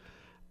night,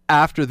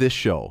 after this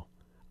show,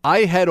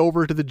 I head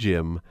over to the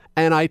gym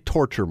and I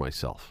torture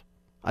myself.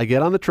 I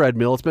get on the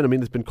treadmill. It's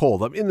been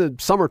cold. In the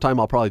summertime,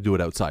 I'll probably do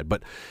it outside,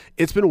 but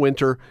it's been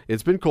winter.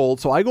 It's been cold.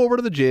 So I go over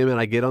to the gym and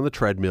I get on the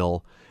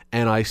treadmill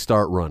and I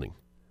start running.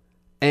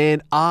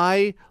 And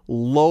I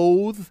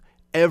loathe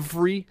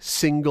every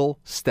single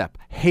step.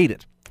 Hate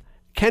it.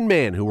 Ken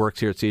Mann, who works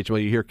here at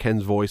CHML, you hear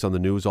Ken's voice on the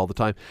news all the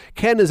time.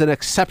 Ken is an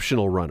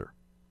exceptional runner.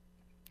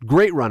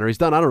 Great runner. He's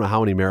done I don't know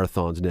how many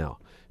marathons now.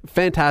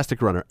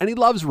 Fantastic runner. And he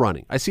loves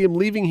running. I see him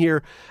leaving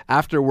here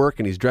after work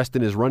and he's dressed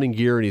in his running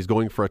gear and he's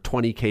going for a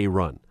 20K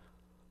run.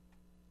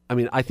 I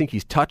mean, I think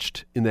he's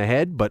touched in the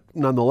head, but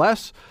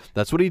nonetheless,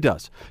 that's what he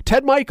does.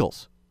 Ted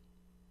Michaels,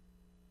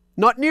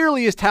 not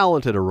nearly as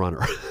talented a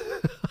runner.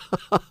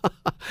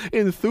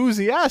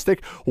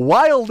 Enthusiastic,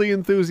 wildly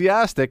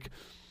enthusiastic,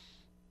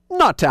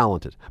 not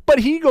talented.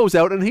 But he goes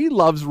out and he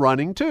loves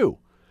running too.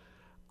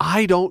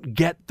 I don't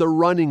get the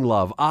running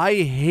love. I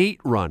hate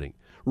running.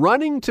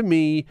 Running to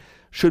me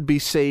should be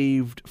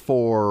saved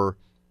for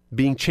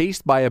being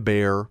chased by a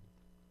bear,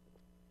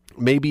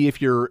 maybe if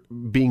you're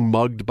being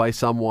mugged by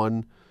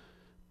someone,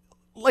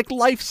 like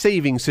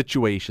life-saving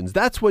situations.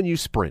 That's when you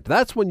sprint.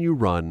 That's when you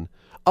run.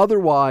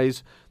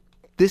 Otherwise,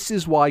 this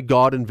is why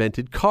God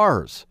invented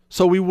cars,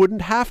 so we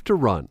wouldn't have to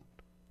run.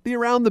 The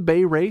Around the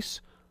Bay race,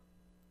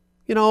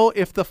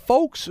 if the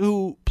folks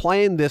who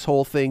planned this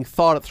whole thing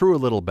thought it through a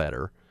little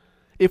better,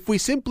 if we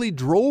simply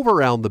drove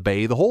around the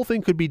bay, the whole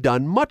thing could be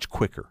done much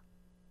quicker.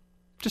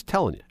 Just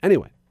telling you.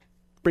 Anyway,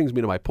 brings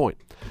me to my point.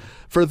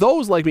 For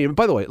those like me,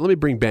 by the way, let me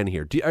bring Ben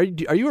here. Are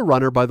you a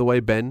runner, by the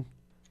way, Ben?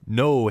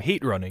 No,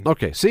 hate running.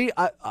 Okay, see,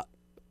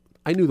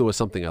 I knew there was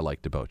something I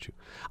liked about you.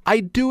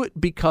 I do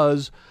it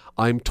because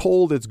I'm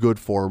told it's good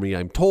for me.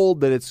 I'm told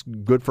that it's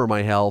good for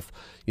my health.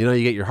 You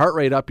get your heart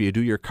rate up, you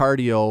do your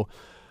cardio.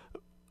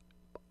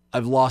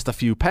 I've lost a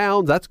few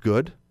pounds. That's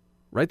good,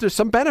 right? There's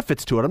some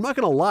benefits to it. I'm not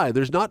going to lie.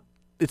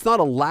 It's not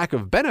a lack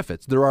of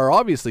benefits. There are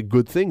obviously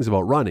good things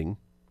about running.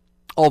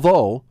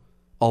 Although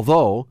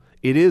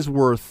it is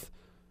worth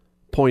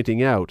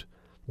pointing out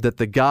that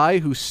the guy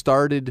who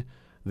started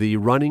the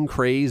running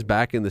craze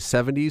back in the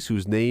 70s,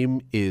 whose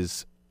name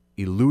is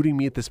eluding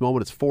me at this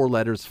moment, it's 4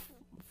 letters,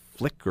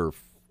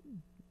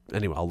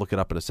 anyway, I'll look it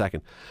up in a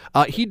second.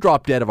 He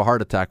dropped dead of a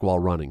heart attack while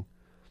running.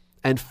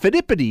 And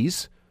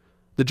Phidippides,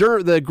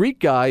 the Greek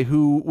guy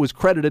who was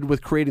credited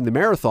with creating the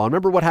marathon,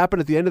 remember what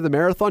happened at the end of the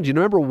marathon? Do you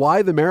remember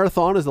why the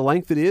marathon is the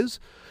length it is?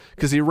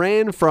 Because he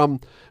ran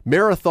from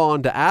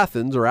Marathon to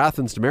Athens, or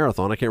Athens to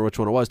Marathon, I can't remember which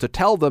one it was, to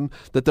tell them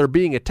that they're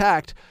being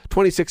attacked,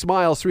 26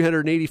 miles,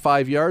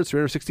 385 yards,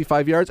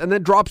 365 yards, and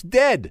then drops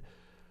dead.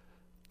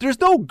 There's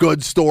no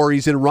good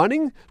stories in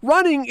running.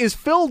 Running is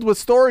filled with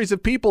stories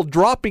of people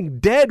dropping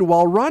dead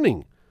while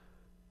running.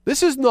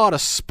 This is not a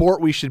sport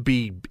we should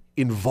be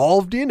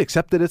involved in,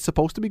 except that it's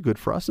supposed to be good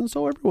for us. And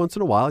so every once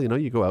in a while,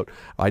 you go out.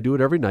 I do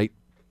it every night.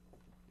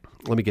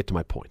 Let me get to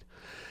my point.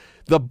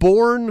 The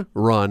Bourne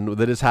run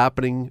that is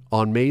happening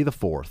on May the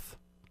 4th,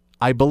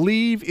 I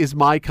believe is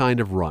my kind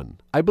of run.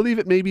 I believe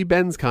it may be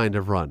Ben's kind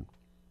of run.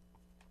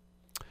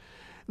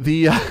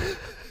 This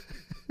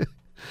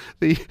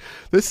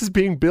is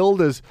being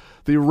billed as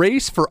the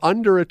race for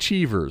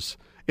underachievers.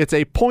 It's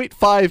a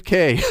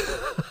 0.5K,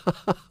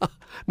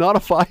 not a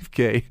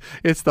 5K.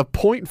 It's the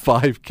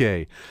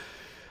 0.5K.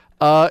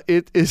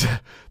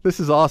 This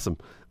is awesome.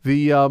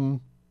 The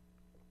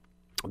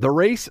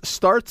race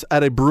starts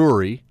at a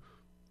brewery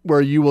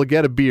where you will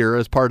get a beer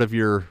as part of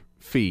your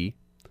fee.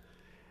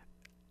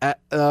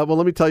 Well,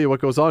 let me tell you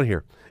what goes on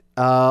here.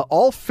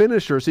 All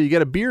finishers, so you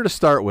get a beer to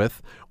start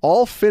with.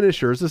 All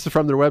finishers, this is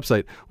from their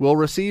website, will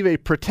receive a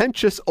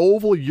pretentious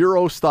oval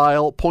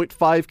Euro-style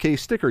 0.5K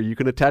sticker you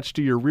can attach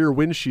to your rear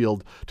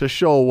windshield to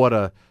show what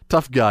a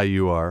tough guy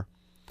you are.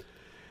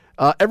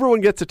 Everyone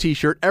gets a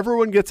T-shirt.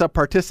 Everyone gets a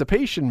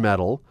participation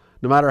medal,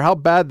 no matter how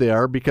bad they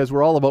are, because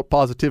we're all about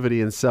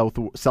positivity and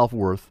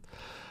self-worth.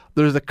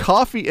 There's a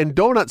coffee and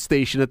donut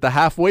station at the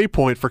halfway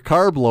point for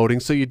carb loading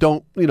so you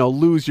don't,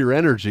 lose your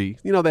energy.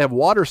 They have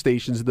water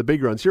stations in the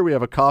big runs. Here we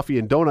have a coffee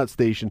and donut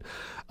station.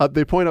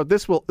 They point out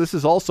this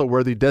is also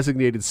where the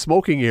designated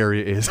smoking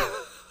area is.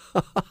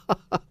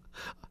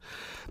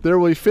 There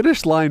will be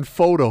finish line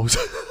photos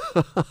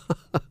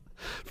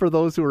for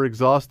those who are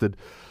exhausted.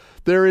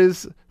 There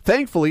is,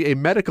 thankfully, a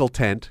medical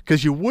tent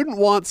because you wouldn't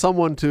want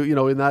someone to,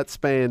 in that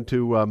span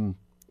to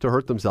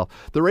hurt themselves.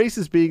 The race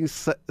is being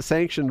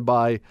sanctioned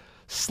by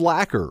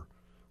Slacker,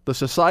 the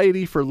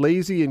Society for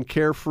Lazy and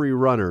Carefree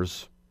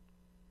Runners.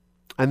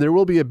 And there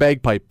will be a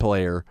bagpipe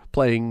player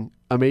playing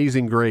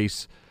Amazing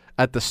Grace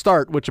at the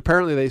start, which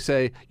apparently they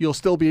say you'll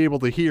still be able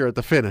to hear at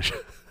the finish.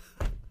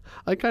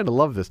 I kind of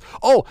love this.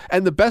 Oh,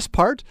 and the best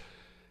part,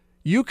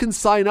 you can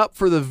sign up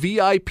for the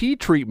VIP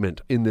treatment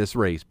in this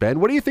race.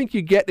 Ben, what do you think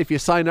you get if you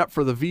sign up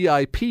for the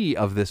VIP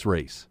of this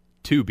race?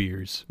 2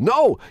 beers.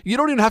 No, you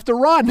don't even have to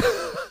run.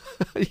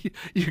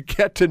 You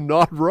get to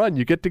not run.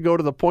 You get to go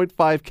to the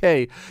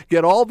 0.5K,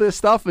 get all this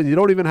stuff, and you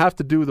don't even have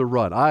to do the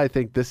run. I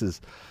think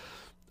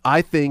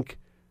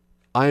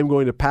I am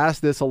going to pass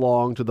this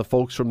along to the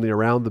folks from the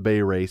Around the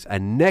Bay race,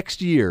 and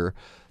next year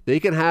they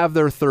can have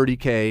their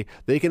 30K,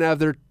 they can have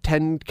their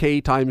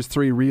 10K times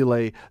 3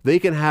 relay, they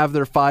can have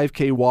their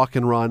 5K walk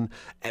and run,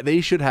 and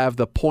they should have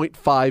the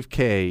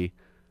 0.5K.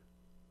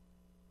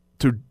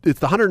 It's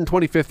the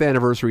 125th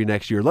anniversary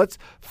next year. Let's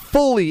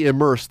fully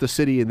immerse the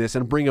city in this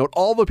and bring out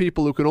all the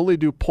people who can only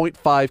do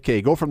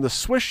 0.5K. Go from the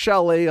Swiss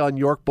Chalet on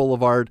York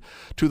Boulevard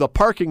to the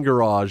parking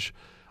garage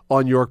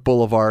on York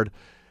Boulevard.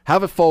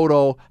 Have a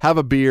photo, have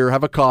a beer,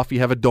 have a coffee,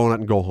 have a donut,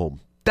 and go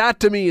home. That,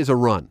 to me, is a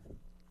run.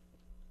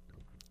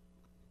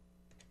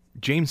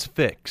 James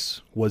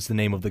Fix was the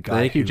name of the guy.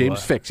 Thank you,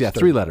 James Fix. Yeah,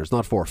 3 letters,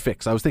 not 4.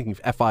 Fix. I was thinking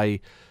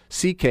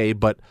F-I-C-K,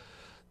 but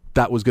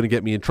that was going to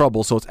get me in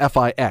trouble, so it's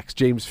F-I-X,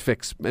 James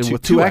Fix, and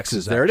with 2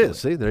 X's. There it is.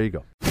 See, there you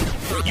go.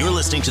 You're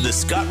listening to The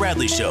Scott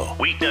Radley Show,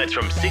 weeknights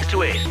from 6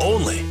 to 8,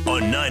 only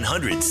on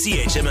 900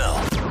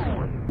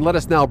 CHML. Let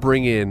us now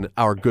bring in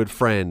our good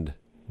friend,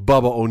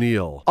 Bubba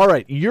O'Neil. All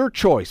right, your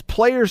choice,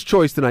 player's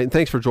choice tonight, and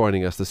thanks for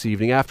joining us this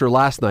evening after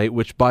last night,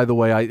 which, by the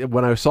way,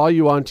 when I saw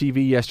you on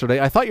TV yesterday,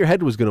 I thought your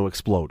head was going to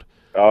explode.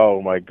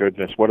 Oh, my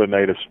goodness, what a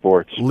night of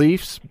sports.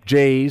 Leafs,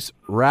 Jays,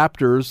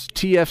 Raptors,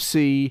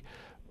 TFC,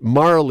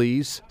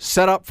 Marlies,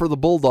 set up for the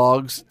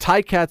Bulldogs,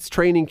 Ticats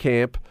training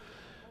camp.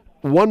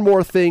 One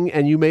more thing,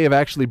 and you may have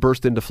actually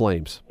burst into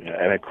flames.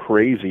 And a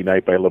crazy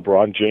night by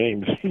LeBron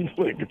James.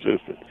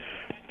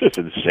 Just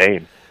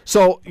insane.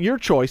 So, your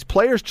choice,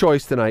 player's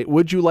choice tonight,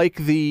 would you like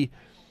the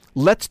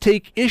let's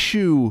take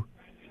issue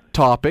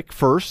topic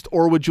first,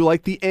 or would you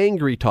like the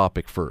angry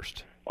topic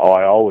first? Oh,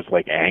 I always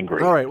like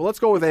angry. All right, well, let's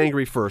go with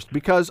angry first,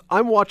 because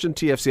I'm watching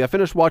TFC. I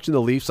finished watching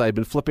the Leafs. I've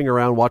been flipping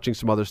around, watching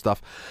some other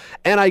stuff,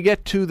 and I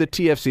get to the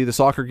TFC, the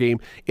soccer game.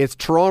 It's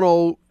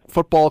Toronto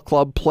Football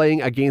Club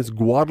playing against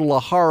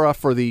Guadalajara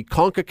for the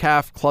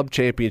CONCACAF Club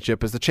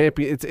Championship as the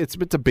champion. It's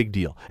a big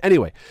deal.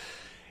 Anyway,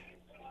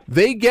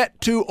 they get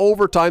to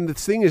overtime.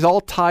 This thing is all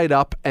tied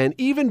up, and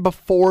even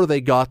before they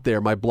got there,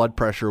 my blood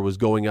pressure was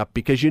going up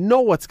because you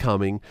know what's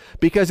coming,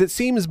 because it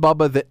seems,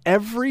 Bubba, that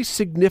every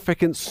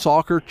significant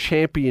soccer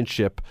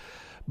championship,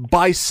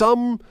 by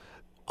some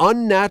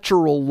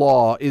unnatural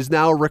law, is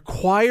now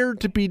required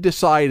to be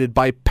decided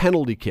by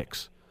penalty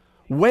kicks.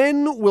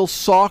 When will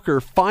soccer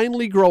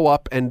finally grow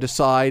up and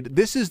decide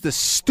this is the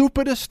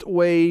stupidest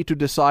way to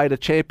decide a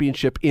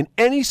championship in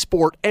any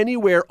sport,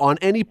 anywhere, on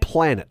any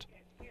planet?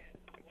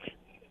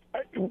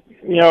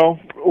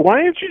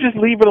 Why don't you just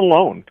leave it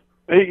alone?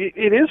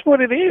 It is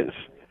what it is.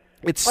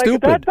 It's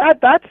stupid.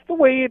 That's the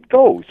way it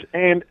goes.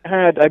 And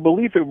I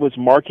believe it was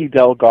Marky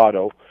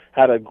Delgado,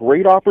 had a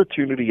great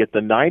opportunity at the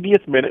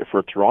 90th minute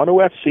for Toronto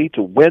FC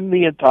to win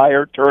the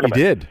entire tournament.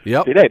 He did,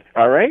 yep. He did,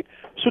 all right?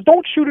 So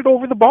don't shoot it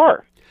over the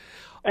bar.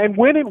 and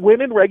win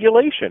in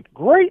regulation.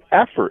 Great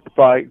effort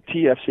by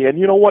TFC. And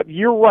you know what?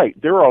 You're right.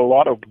 There are a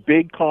lot of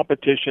big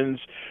competitions,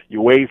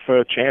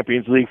 UEFA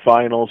Champions League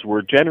finals,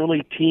 where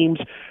generally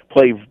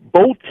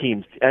both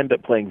teams end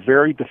up playing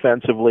very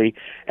defensively,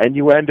 and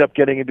you end up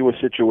getting into a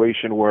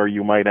situation where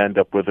you might end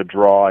up with a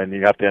draw and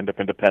you have to end up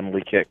into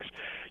penalty kicks.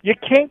 You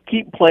can't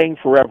keep playing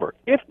forever.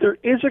 If there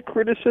is a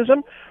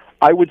criticism,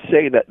 I would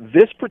say that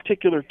this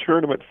particular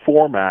tournament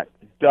format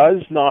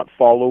does not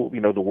follow,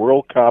 the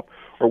World Cup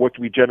or what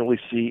we generally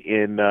see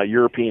in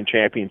European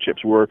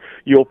championships, where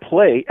you'll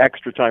play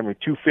extra time with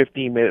 2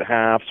 15-minute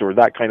halves or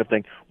that kind of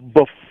thing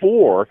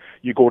before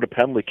you go to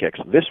penalty kicks.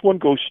 This one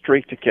goes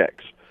straight to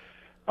kicks.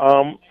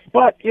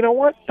 But you know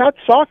what? That's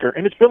soccer,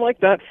 and it's been like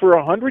that for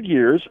 100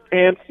 years.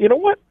 And you know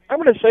what?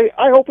 I'm going to say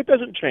I hope it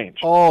doesn't change.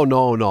 Oh,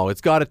 no. It's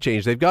got to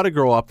change. They've got to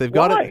grow up. They've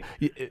got to,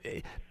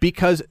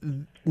 because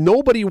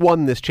nobody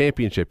won this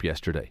championship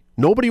yesterday.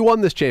 Nobody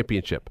won this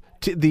championship.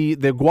 The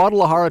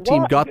Guadalajara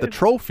team got the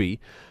trophy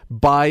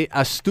by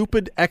a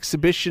stupid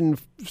exhibition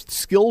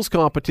skills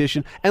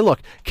competition. And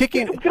look,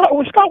 kicking.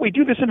 Scott, we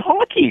do this in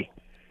hockey.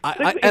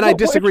 I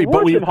disagree,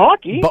 but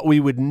we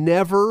would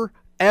never.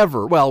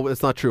 Ever, well,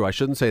 it's not true. I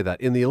shouldn't say that.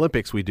 In the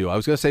Olympics, we do. I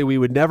was going to say we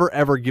would never,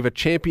 ever give a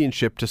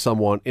championship to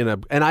someone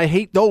and I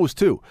hate those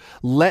too.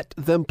 Let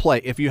them play.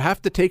 If you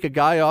have to take a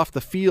guy off the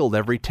field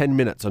every 10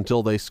 minutes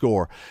until they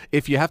score,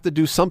 if you have to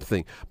do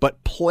something,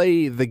 but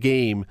play the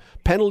game,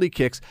 penalty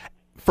kicks.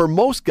 For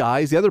most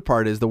guys, the other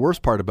part is, the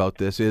worst part about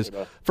this is,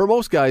 for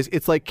most guys,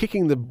 it's like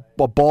kicking the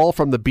ball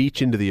from the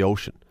beach into the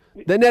ocean.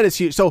 The net is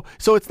huge. So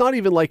it's not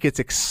even like it's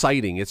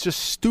exciting. It's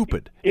just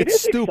stupid.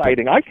 It's stupid.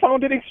 Exciting. I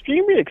found it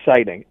extremely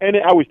exciting. And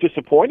I was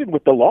disappointed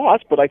with the loss,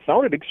 but I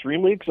found it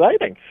extremely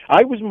exciting.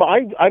 I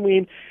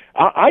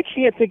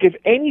can't think of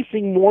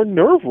anything more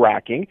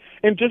nerve-wracking.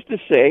 And just to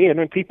say, and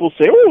when people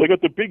say, oh, they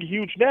got the big,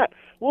 huge net.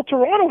 Well,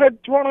 Toronto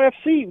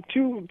FC,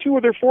 two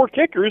of their 4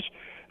 kickers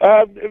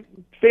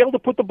failed to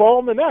put the ball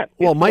in the net.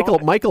 Well,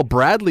 Michael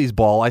Bradley's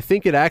ball, I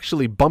think it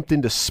actually bumped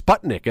into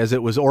Sputnik as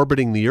it was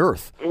orbiting the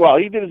Earth. Well,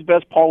 he did his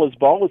best, Paulus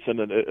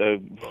Ballison.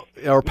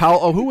 Or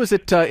Paul, who was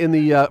it in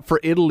the for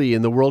Italy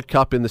in the World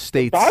Cup in the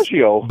States?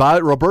 Baggio.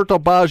 Roberto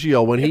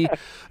Baggio,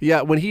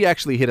 when he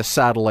actually hit a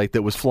satellite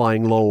that was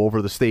flying low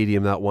over the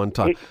stadium that one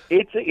time.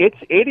 It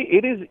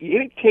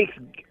takes.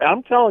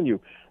 I'm telling you,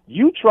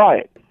 you try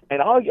it.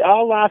 And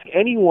I'll ask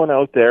anyone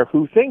out there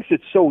who thinks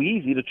it's so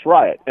easy to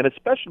try it. And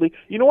especially,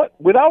 you know what,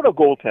 without a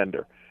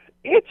goaltender,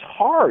 it's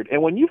hard.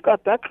 And when you've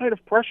got that kind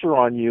of pressure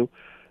on you,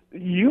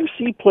 you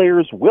see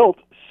players wilt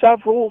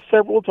several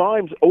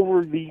times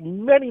over the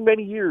many,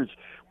 many years.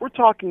 We're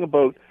talking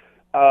about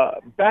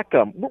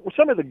Beckham.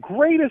 Some of the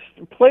greatest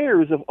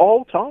players of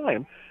all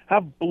time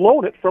have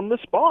blown it from the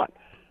spot.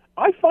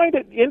 I find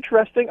it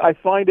interesting. I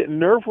find it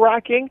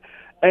nerve-wracking.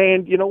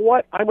 And you know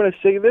what? I'm going to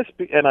say this,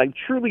 and I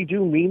truly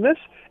do mean this.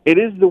 It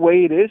is the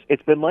way it is.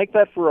 It's been like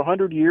that for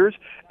 100 years.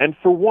 And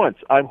for once,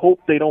 I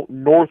hope they don't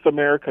North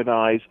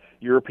Americanize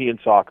European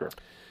soccer.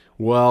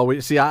 Well,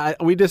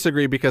 we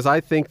disagree, because I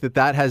think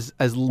that has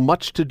as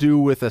much to do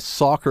with a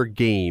soccer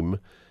game.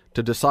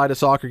 To decide a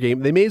soccer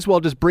game, they may as well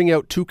just bring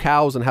out 2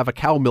 cows and have a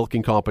cow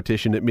milking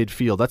competition at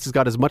midfield. That's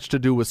got as much to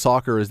do with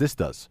soccer as this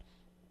does.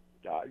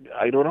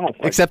 I don't know.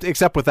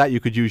 Except with that, you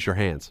could use your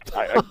hands.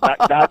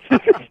 I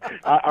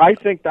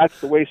think that's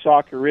the way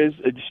soccer is.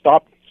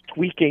 Stop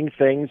tweaking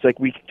things like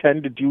we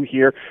tend to do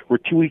here. We're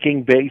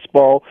tweaking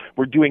baseball.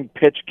 We're doing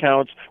pitch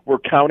counts. We're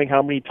counting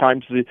how many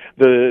times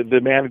the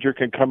manager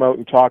can come out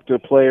and talk to the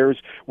players.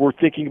 We're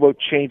thinking about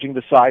changing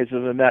the size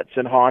of the nets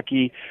in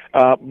hockey.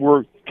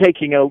 We're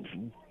taking out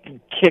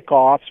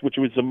kickoffs, which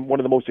was one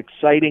of the most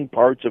exciting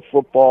parts of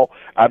football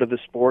out of the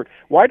sport.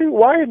 Why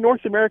in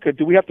North America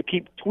do we have to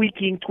keep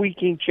tweaking,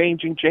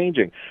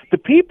 changing? The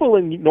people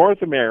in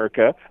North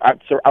America,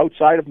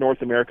 outside of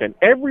North America, and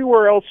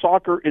everywhere else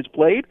soccer is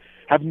played,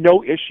 have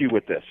no issue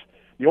with this.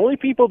 The only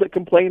people that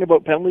complain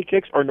about penalty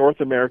kicks are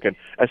North American,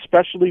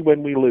 especially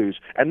when we lose.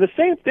 And the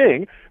same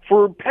thing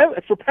for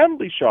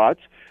penalty shots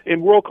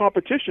in world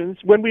competitions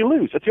when we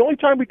lose. That's the only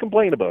time we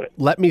complain about it.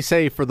 Let me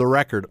say, for the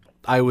record,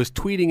 I was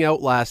tweeting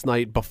out last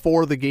night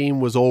before the game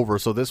was over,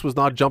 so this was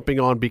not jumping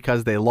on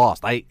because they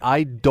lost.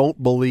 I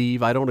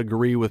don't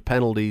agree with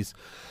penalties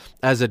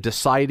as a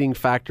deciding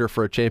factor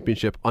for a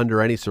championship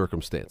under any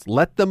circumstance.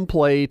 Let them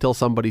play till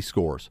somebody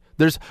scores.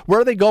 Where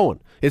are they going?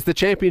 It's the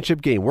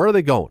championship game. Where are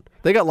they going?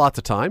 They got lots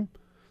of time.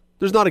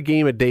 There's not a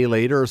game a day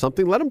later or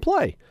something. Let them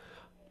play.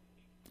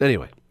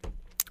 Anyway.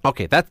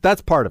 Okay,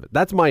 that's part of it.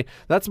 That's my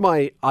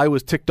I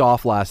was ticked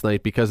off last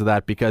night because of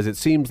that, because it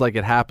seems like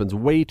it happens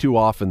way too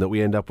often that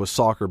we end up with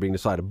soccer being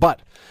decided.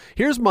 But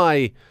here's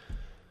my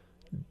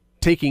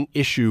taking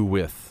issue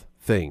with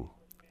thing.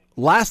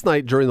 Last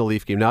night during the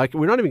Leaf game, now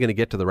we're not even going to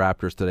get to the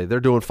Raptors today. They're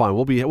doing fine.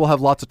 We'll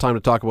have lots of time to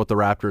talk about the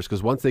Raptors,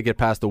 because once they get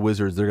past the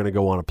Wizards, they're going to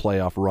go on a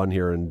playoff run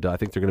here, and I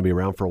think they're going to be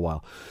around for a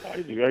while. I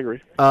agree.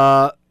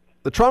 The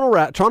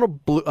Toronto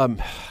Blue.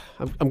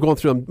 I'm going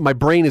through. My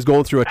brain is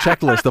going through a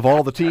checklist of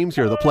all the teams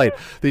here that played.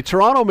 The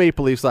Toronto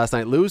Maple Leafs last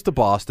night lose to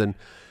Boston.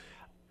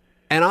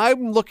 And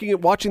I'm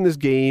watching this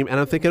game, and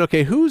I'm thinking,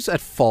 okay, who's at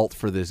fault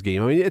for this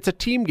game? I mean, it's a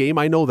team game,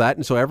 I know that,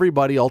 and so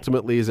everybody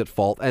ultimately is at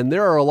fault. And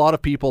there are a lot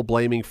of people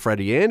blaming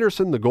Freddie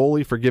Anderson, the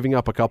goalie, for giving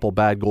up a couple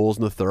bad goals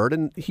in the third,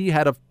 and he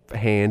had a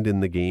hand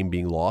in the game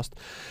being lost.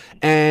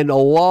 And a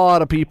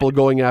lot of people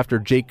going after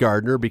Jake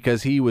Gardiner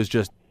because he was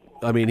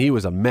he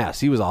was a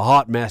mess. He was a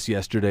hot mess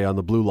yesterday on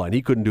the blue line.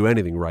 He couldn't do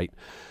anything right.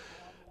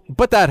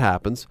 But that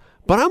happens.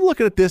 But I'm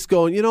looking at this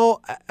going,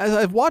 as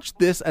I've watched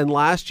this and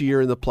last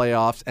year in the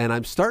playoffs, and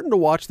I'm starting to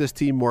watch this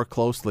team more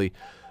closely,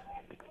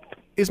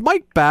 is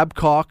Mike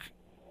Babcock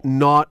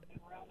not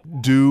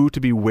due to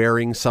be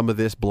wearing some of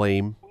this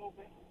blame?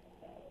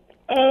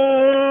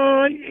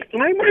 I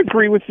might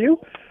agree with you.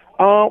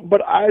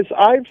 But as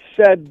I've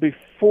said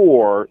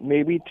before,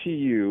 maybe to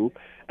you,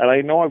 and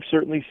I know I've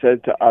certainly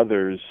said to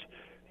others,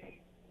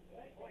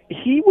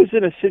 he was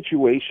in a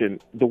situation,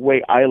 the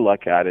way I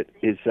look at it,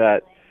 is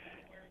that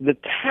the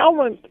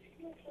talent,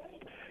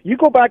 you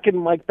go back in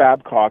Mike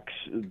Babcock's,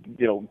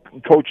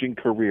 coaching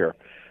career,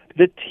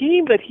 the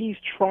team that he's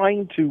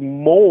trying to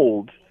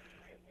mold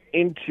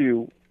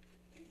into,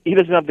 he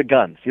doesn't have the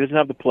guns. He doesn't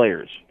have the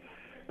players,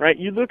 right?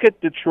 You look at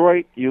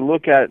Detroit, you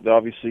look at,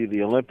 obviously,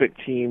 the Olympic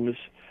teams,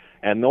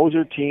 and those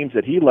are teams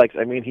that he likes.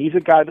 I mean, he's a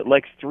guy that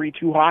likes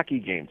 3-2 hockey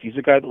games. He's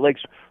a guy that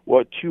likes,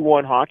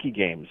 2-1 hockey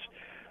games.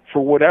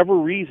 For whatever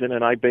reason,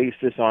 and I base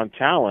this on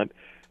talent,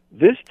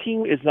 this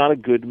team is not a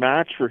good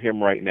match for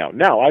him right now.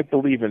 Now, I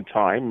believe in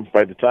time.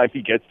 By the time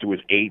he gets to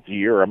his 8th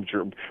year, I'm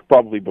sure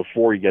probably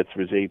before he gets to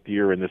his 8th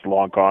year in this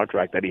long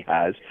contract that he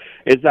has,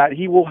 is that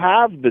he will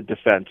have the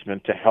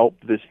defensemen to help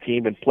this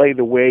team and play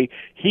the way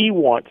he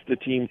wants the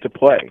team to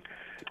play.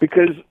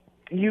 Because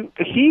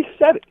he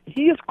said it.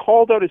 He has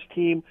called out his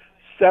team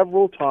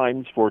several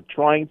times for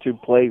trying to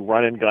play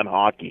run-and-gun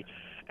hockey.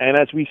 And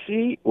as we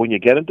see, when you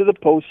get into the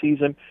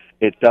postseason,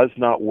 it does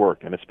not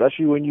work. And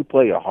especially when you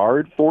play a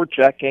hard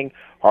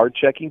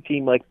checking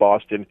team like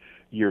Boston,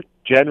 you're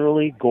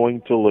generally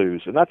going to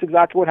lose. And that's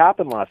exactly what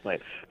happened last night.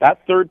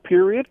 That third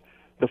period,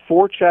 the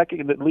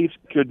forechecking, the Leafs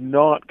could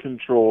not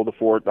control the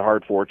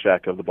hard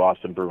forecheck of the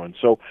Boston Bruins.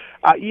 So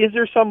is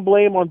there some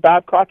blame on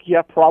Babcock?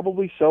 Yeah,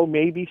 probably so,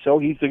 maybe so.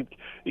 He's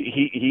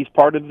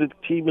part of the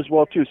team as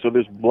well, too. So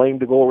there's blame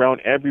to go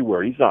around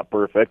everywhere. He's not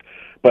perfect.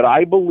 But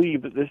I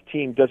believe that this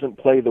team doesn't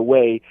play the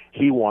way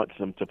he wants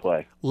them to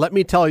play. Let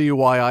me tell you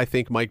why I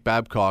think Mike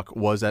Babcock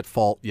was at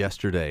fault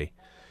yesterday.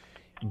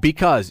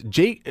 Because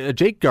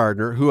Jake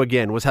Gardiner, who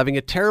again was having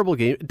a terrible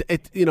game,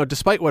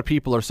 despite what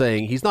people are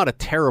saying, he's not a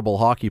terrible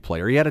hockey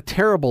player. He had a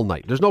terrible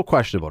night. There's no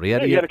question about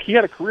it. He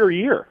had a career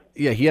year.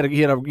 Yeah,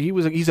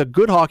 he's a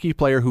good hockey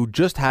player who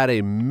just had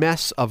a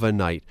mess of a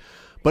night.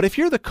 But if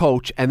you're the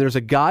coach and there's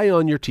a guy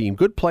on your team,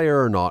 good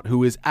player or not,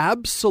 who is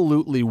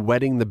absolutely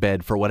wetting the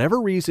bed for whatever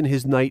reason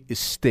his night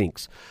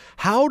stinks,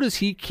 how does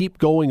he keep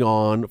going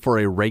on for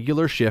a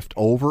regular shift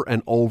over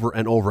and over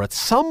and over? At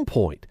some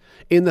point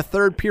in the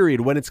third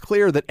period, when it's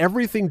clear that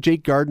everything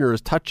Jake Gardiner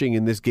is touching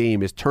in this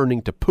game is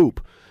turning to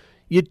poop,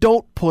 you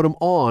don't put him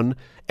on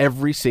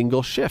every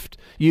single shift.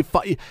 You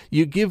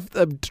give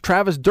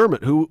Travis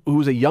Dermott,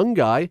 who's a young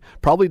guy,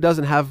 probably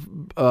doesn't have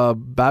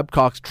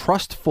Babcock's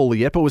trust fully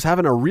yet, but was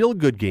having a real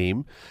good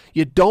game.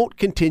 You don't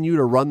continue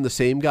to run the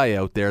same guy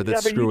out there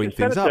that's screwing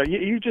things up.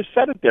 You just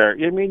said it there.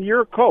 I mean,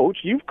 you're a coach.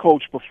 You've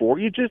coached before.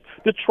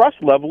 The trust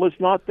level is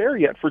not there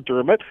yet for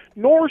Dermott,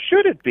 nor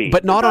should it be.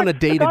 But not on a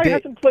day-to-day.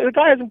 The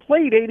guy hasn't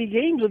played 80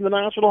 games in the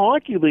National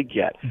Hockey League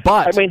yet.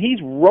 But I mean, he's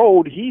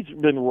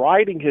been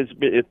riding his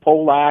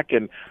Polak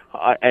and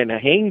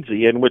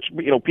Hainsey, in which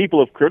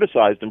people have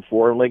criticized him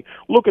for. Like,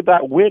 look at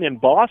that win in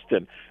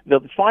Boston.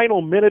 The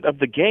final minute of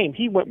the game,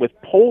 he went with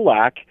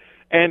Polak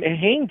and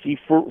Hainsey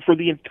for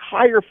the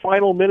entire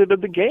final minute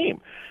of the game.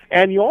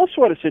 And you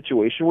also had a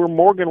situation where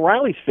Morgan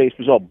Riley's face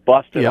was all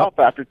busted up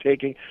after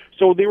taking.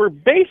 So they were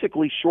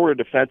basically short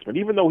a defenseman.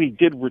 Even though he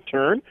did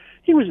return,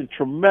 he was in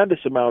tremendous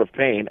amount of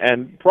pain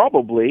and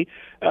probably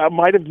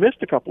might have missed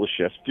a couple of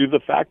shifts due to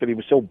the fact that he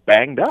was so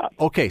banged up.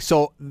 Okay,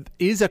 so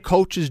is a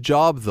coach's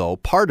job, though,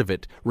 part of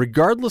it,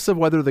 regardless of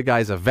whether the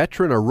guy's a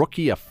veteran, a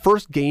rookie, a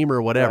first game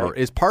or whatever,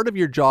 is part of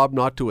your job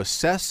not to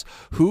assess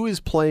who is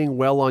playing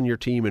well on your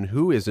team and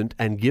who isn't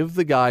and give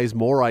the guys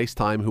more ice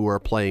time who are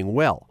playing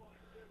well?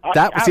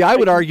 I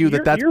would argue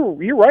that's...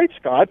 You're right,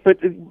 Scott, but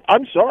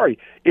I'm sorry.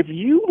 If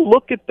you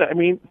look at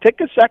take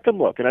a second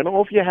look, and I don't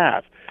know if you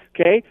have,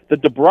 okay, the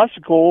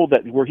DeBrusque goal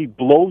where he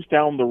blows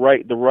down the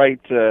right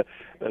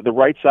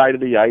side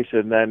of the ice,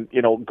 and then,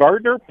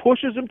 Gardiner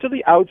pushes him to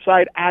the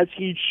outside as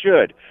he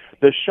should.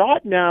 The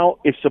shot now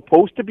is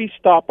supposed to be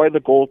stopped by the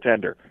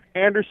goaltender.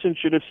 Anderson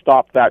should have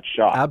stopped that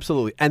shot.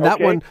 Absolutely. And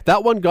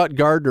that one got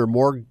Gardiner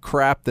more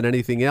crap than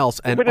anything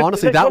else. And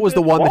honestly, that was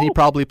the one that he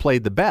probably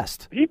played the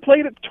best. He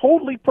played it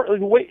totally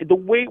the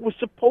way it was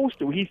supposed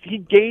to. He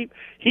gave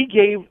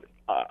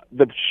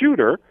the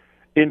shooter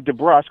in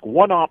DeBrusque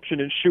one option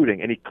in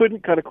shooting, and he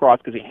couldn't cut across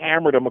because he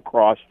hammered him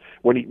across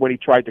when he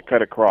tried to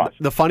cut across.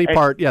 The funny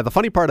part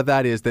of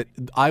that is that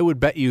I would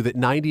bet you that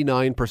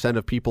 99%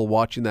 of people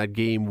watching that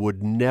game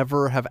would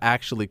never have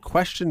actually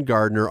questioned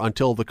Gardner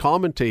until the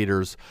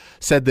commentators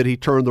said that he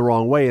turned the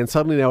wrong way, and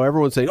suddenly now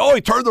everyone's saying, "Oh,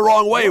 he turned the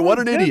wrong way! What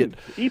an idiot!"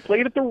 He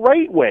played it the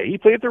right way.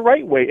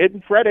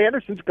 And Fred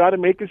Anderson's got to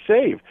make a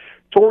save.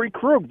 Torrey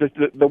Krug,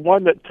 the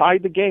one that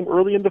tied the game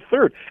early in the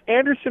third.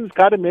 Anderson's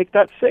got to make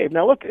that save.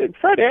 Now, look,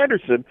 Freddie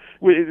Anderson's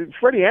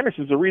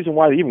the reason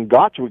why they even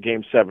got to a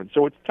Game 7,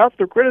 so it's tough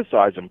to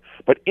criticize him.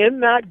 But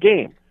in that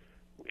game,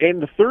 in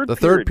the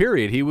third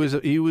period, he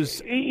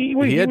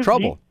had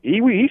trouble.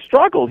 He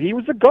struggled. He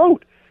was a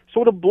goat.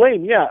 So to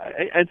blame, yeah.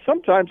 And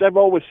sometimes, I've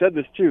always said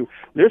this too,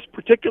 there's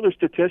particular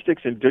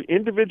statistics in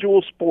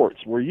individual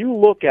sports where you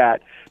look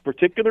at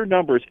particular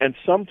numbers and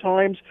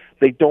sometimes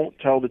they don't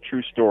tell the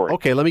true story.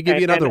 Okay, let me give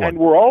you another one. And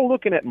we're all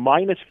looking at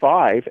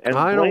 -5 and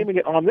blaming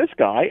it on this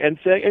guy and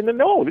saying, and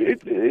no,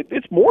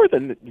 it's more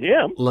than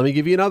him. Let me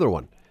give you another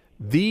one.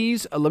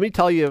 Let me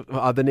tell you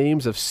the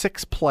names of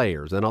 6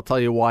 players, and I'll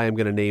tell you why I'm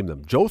going to name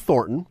them. Joe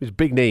Thornton, he's a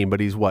big name, but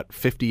he's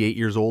 58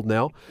 years old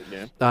now.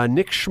 Yeah.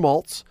 Nick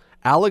Schmaltz,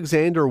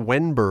 Alexander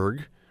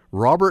Wenberg,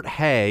 Robert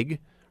Hagg,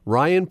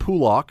 Ryan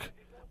Pulak,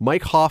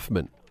 Mike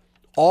Hoffman.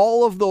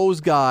 All of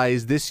those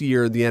guys this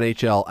year in the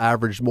NHL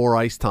averaged more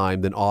ice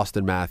time than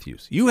Austin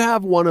Matthews. You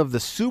have one of the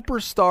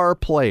superstar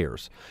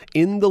players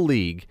in the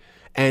league,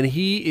 and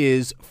he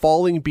is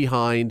falling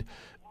behind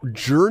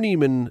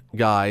journeyman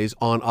guys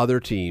on other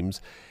teams.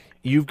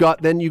 You go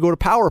to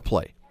power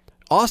play.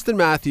 Austin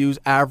Matthews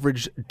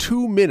averaged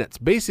 2 minutes,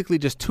 basically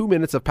just 2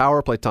 minutes of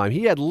power play time.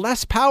 He had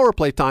less power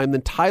play time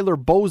than Tyler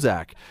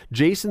Bozak,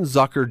 Jason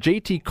Zucker,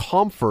 JT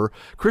Compher,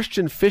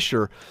 Christian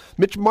Fischer.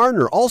 Mitch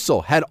Marner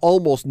also had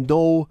almost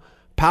no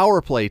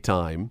power play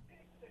time.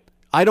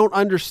 I don't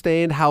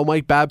understand how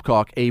Mike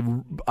Babcock,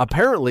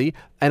 apparently,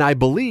 and I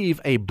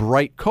believe a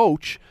bright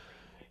coach,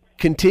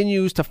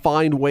 continues to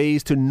find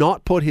ways to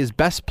not put his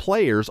best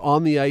players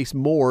on the ice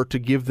more to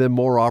give them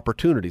more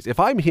opportunities. If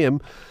I'm him,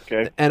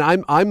 and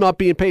I'm not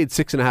being paid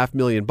 $6.5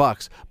 million,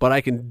 but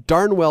I can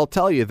darn well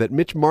tell you that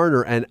Mitch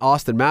Marner and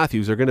Austin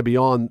Matthews are going to be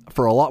on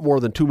for a lot more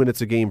than 2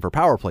 minutes a game for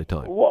power play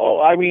time. Well,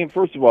 I mean,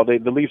 first of all,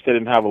 the Leafs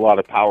didn't have a lot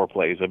of power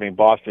plays. I mean,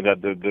 Boston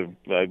had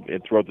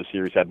throughout the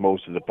series had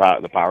most of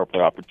the power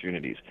play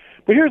opportunities.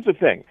 But here's the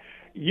thing.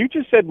 You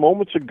just said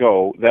moments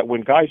ago that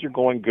when guys are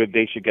going good,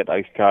 they should get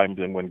ice time,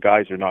 and when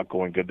guys are not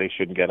going good, they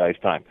shouldn't get ice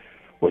time.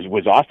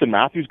 Was Austin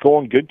Matthews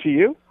going good to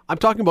you? I'm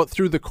talking about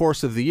through the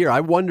course of the year. I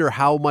wonder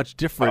how much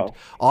different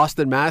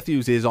Austin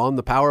Matthews is on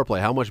the power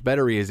play, how much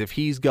better he is if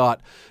he's got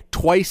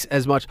twice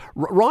as much.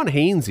 Ron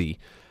Hainsey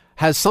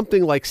has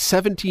something like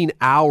 17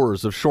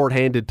 hours of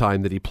shorthanded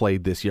time that he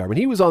played this year. I mean,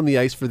 he was on the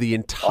ice for the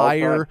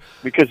entire...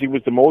 Because he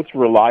was the most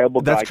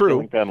reliable guy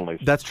killing penalties.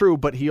 That's true,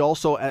 but he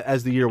also,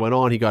 as the year went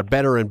on, he got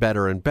better and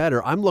better and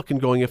better. I'm looking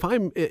going, if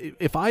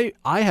I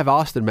have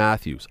Austin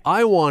Matthews,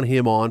 I want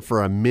him on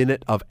for a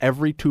minute of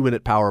every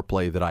 2-minute power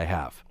play that I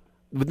have.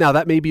 Now,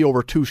 that may be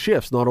over 2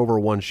 shifts, not over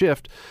 1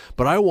 shift,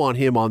 but I want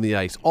him on the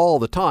ice all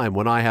the time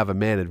when I have a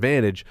man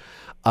advantage.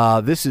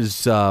 This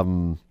is,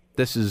 I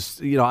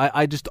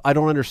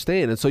don't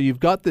understand. And so you've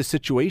got this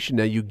situation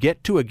now. You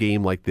get to a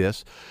game like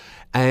this,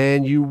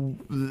 and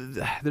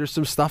there's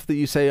some stuff that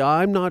you say,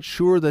 I'm not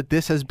sure that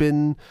this has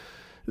been.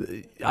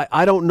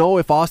 I don't know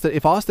if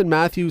Austin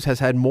Matthews has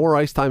had more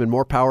ice time and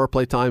more power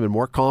play time and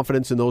more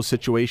confidence in those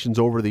situations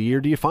over the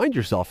year. Do you find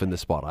yourself in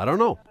this spot? I don't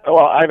know. Well,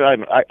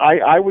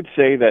 I would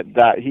say that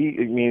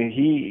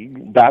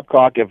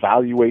Babcock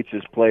evaluates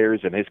his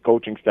players and his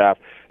coaching staff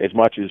as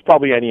much as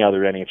probably any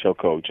other NHL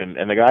coach, and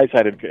the guys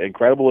had an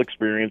incredible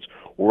experience,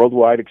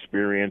 worldwide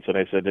experience, and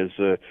I said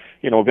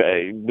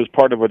was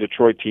part of a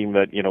Detroit team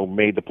that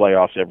made the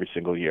playoffs every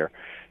single year.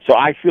 So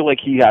I feel like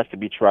he has to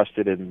be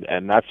trusted,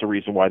 and that's the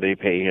reason why they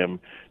pay him,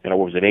 what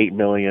was it, $8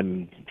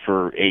 million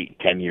for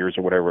 8-10 years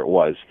or whatever it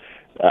was.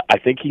 I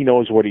think he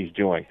knows what he's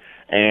doing.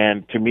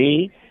 And to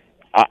me,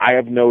 I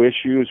have no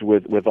issues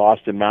with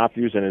Austin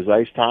Matthews and his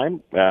ice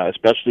time,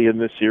 especially in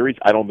this series.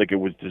 I don't think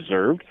it was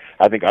deserved.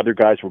 I think other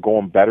guys were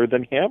going better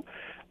than him.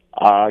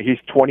 He's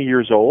 20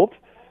 years old.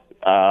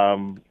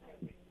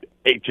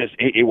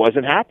 It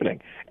wasn't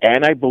happening.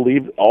 And I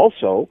believe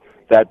also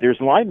that there's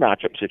line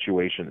matchup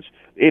situations.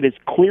 It is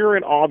clear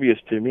and obvious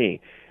to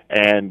me,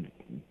 and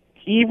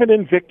even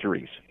in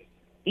victories,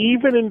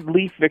 even in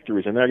Leaf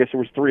victories, and I guess there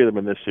was 3 of them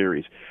in this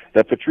series,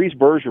 that Patrice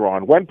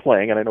Bergeron, when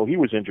playing, and I know he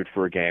was injured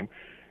for a game,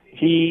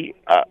 he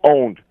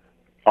owned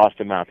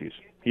Austin Matthews.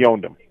 He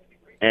owned him.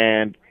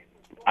 And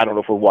I don't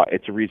know for what.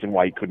 It's a reason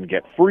why he couldn't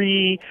get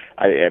free.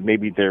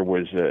 Maybe there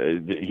was he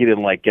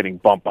didn't like getting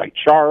bumped by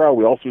Chara.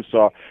 We also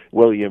saw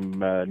William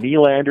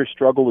Nylander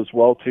struggle as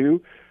well,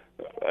 too.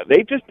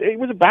 It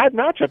was a bad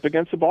matchup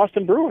against the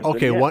Boston Bruins.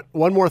 Okay,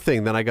 one more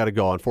thing, then I got to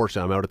go.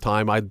 Unfortunately, I'm out of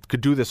time. I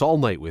could do this all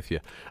night with you.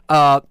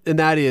 And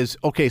that is,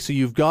 okay, so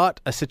you've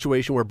got a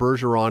situation where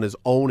Bergeron is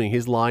owning,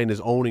 his line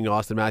is owning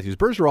Austin Matthews.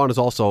 Bergeron is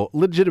also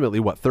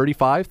legitimately,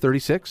 35,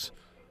 36?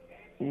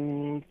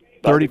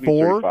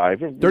 34?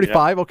 35.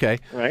 35, okay.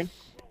 Right.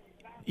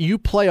 You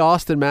play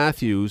Austin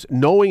Matthews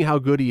knowing how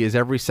good he is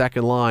every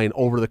second line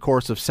over the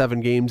course of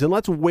 7 games, and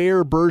let's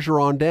wear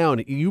Bergeron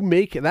down. You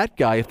make that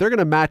guy, if they're going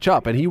to match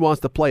up and he wants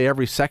to play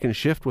every second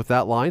shift with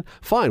that line,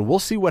 fine, we'll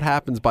see what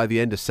happens by the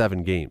end of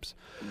 7 games.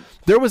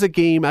 There was a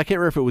game, I can't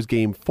remember if it was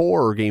game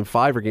 4 or game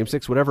 5 or game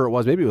 6, whatever it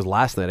was, maybe it was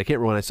last night, I can't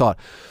remember when I saw it,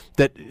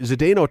 that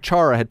Zdeno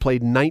Chara had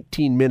played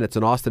 19 minutes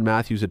and Austin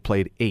Matthews had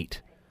played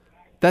 8.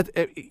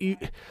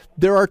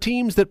 There are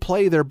teams that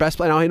play their best.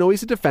 Now, I know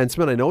he's a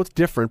defenseman. I know it's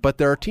different, but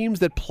there are teams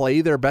that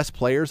play their best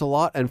players a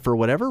lot. And for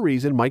whatever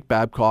reason, Mike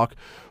Babcock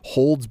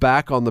holds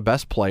back on the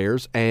best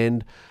players.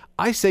 And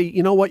I say,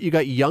 you know what? You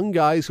got young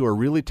guys who are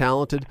really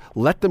talented.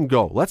 Let them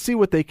go. Let's see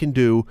what they can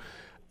do.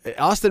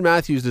 Austin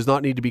Matthews does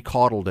not need to be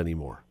coddled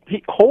anymore.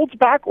 He holds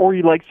back, or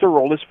he likes to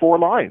roll his 4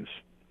 lines.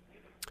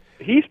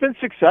 He's been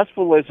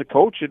successful as a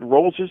coach. It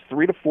rolls his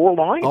 3 to 4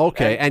 lines.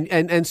 Okay,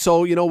 and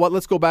so, you know what,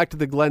 let's go back to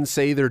the Glenn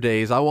Sather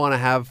days. I want to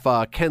have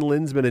Ken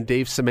Lindsman and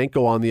Dave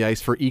Semenko on the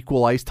ice for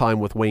equal ice time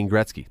with Wayne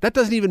Gretzky. That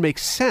doesn't even make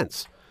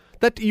sense.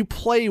 That you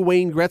play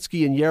Wayne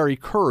Gretzky and Yari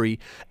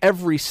Curry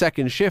every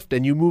second shift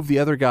and you move the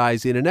other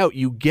guys in and out.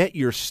 You get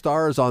your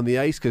stars on the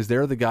ice because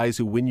they're the guys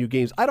who win you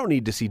games. I don't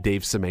need to see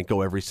Dave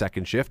Semenko every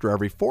second shift or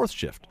every 4th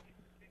shift.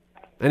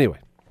 Anyway.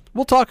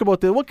 We'll talk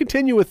about this. We'll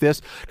continue with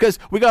this because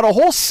we got a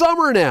whole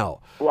summer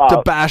now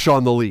to bash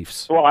on the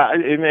Leafs. Well,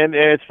 and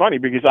it's funny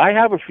because I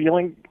have a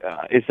feeling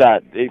is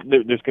that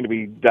there's going to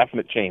be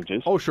definite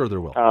changes. Oh, sure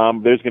there will.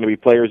 There's going to be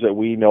players that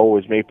we know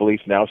as Maple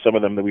Leafs now. Some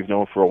of them that we've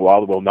known for a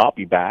while will not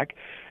be back.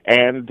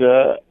 And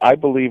I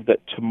believe that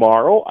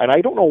tomorrow, and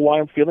I don't know why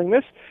I'm feeling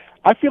this,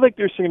 I feel like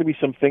there's going to be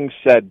some things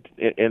said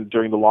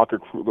during the locker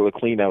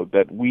clean-out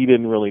that we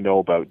didn't really know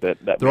about. That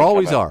there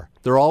always are.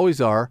 There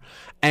always are.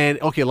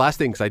 And, okay, last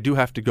thing, because I do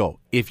have to go.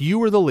 If you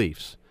were the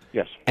Leafs,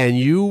 yes, and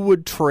you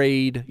would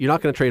trade, you're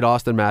not going to trade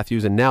Austin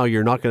Matthews, and now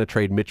you're not going to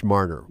trade Mitch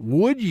Marner,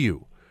 would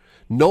you,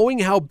 knowing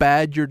how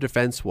bad your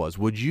defense was,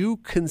 would you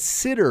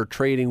consider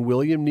trading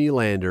William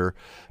Nylander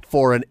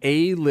for an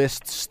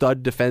A-list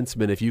stud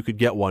defenseman if you could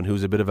get one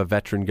who's a bit of a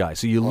veteran guy?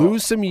 So you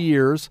lose some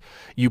years,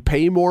 you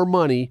pay more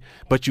money,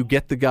 but you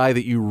get the guy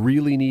that you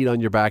really need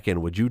on your back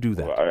end. Would you do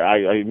that?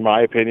 In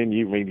my opinion,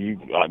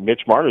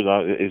 Mitch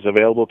Marner is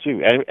available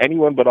too.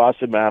 Anyone but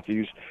Austin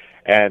Matthews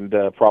and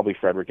probably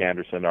Frederick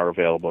Anderson are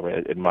available,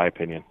 in my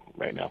opinion,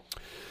 right now.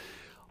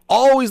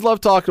 Always love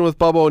talking with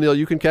Bubba O'Neil.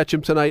 You can catch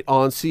him tonight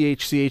on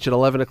CHCH at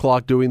 11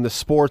 o'clock doing the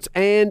sports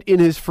and in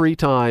his free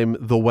time,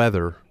 the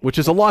weather, which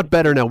is a lot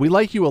better now. We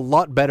like you a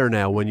lot better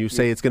now when you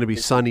say it's going to be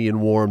sunny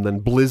and warm than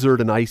blizzard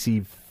and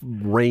icy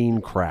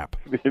rain crap.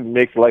 It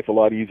makes life a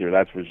lot easier,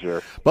 that's for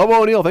sure. Bubba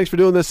O'Neil, thanks for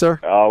doing this, sir.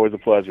 Always a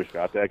pleasure,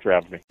 Scott. Thanks for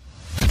having me.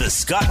 The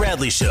Scott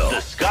Radley Show.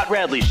 The Scott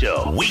Radley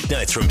Show.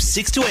 Weeknights from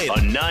 6 to 8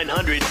 on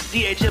 900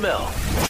 CHML.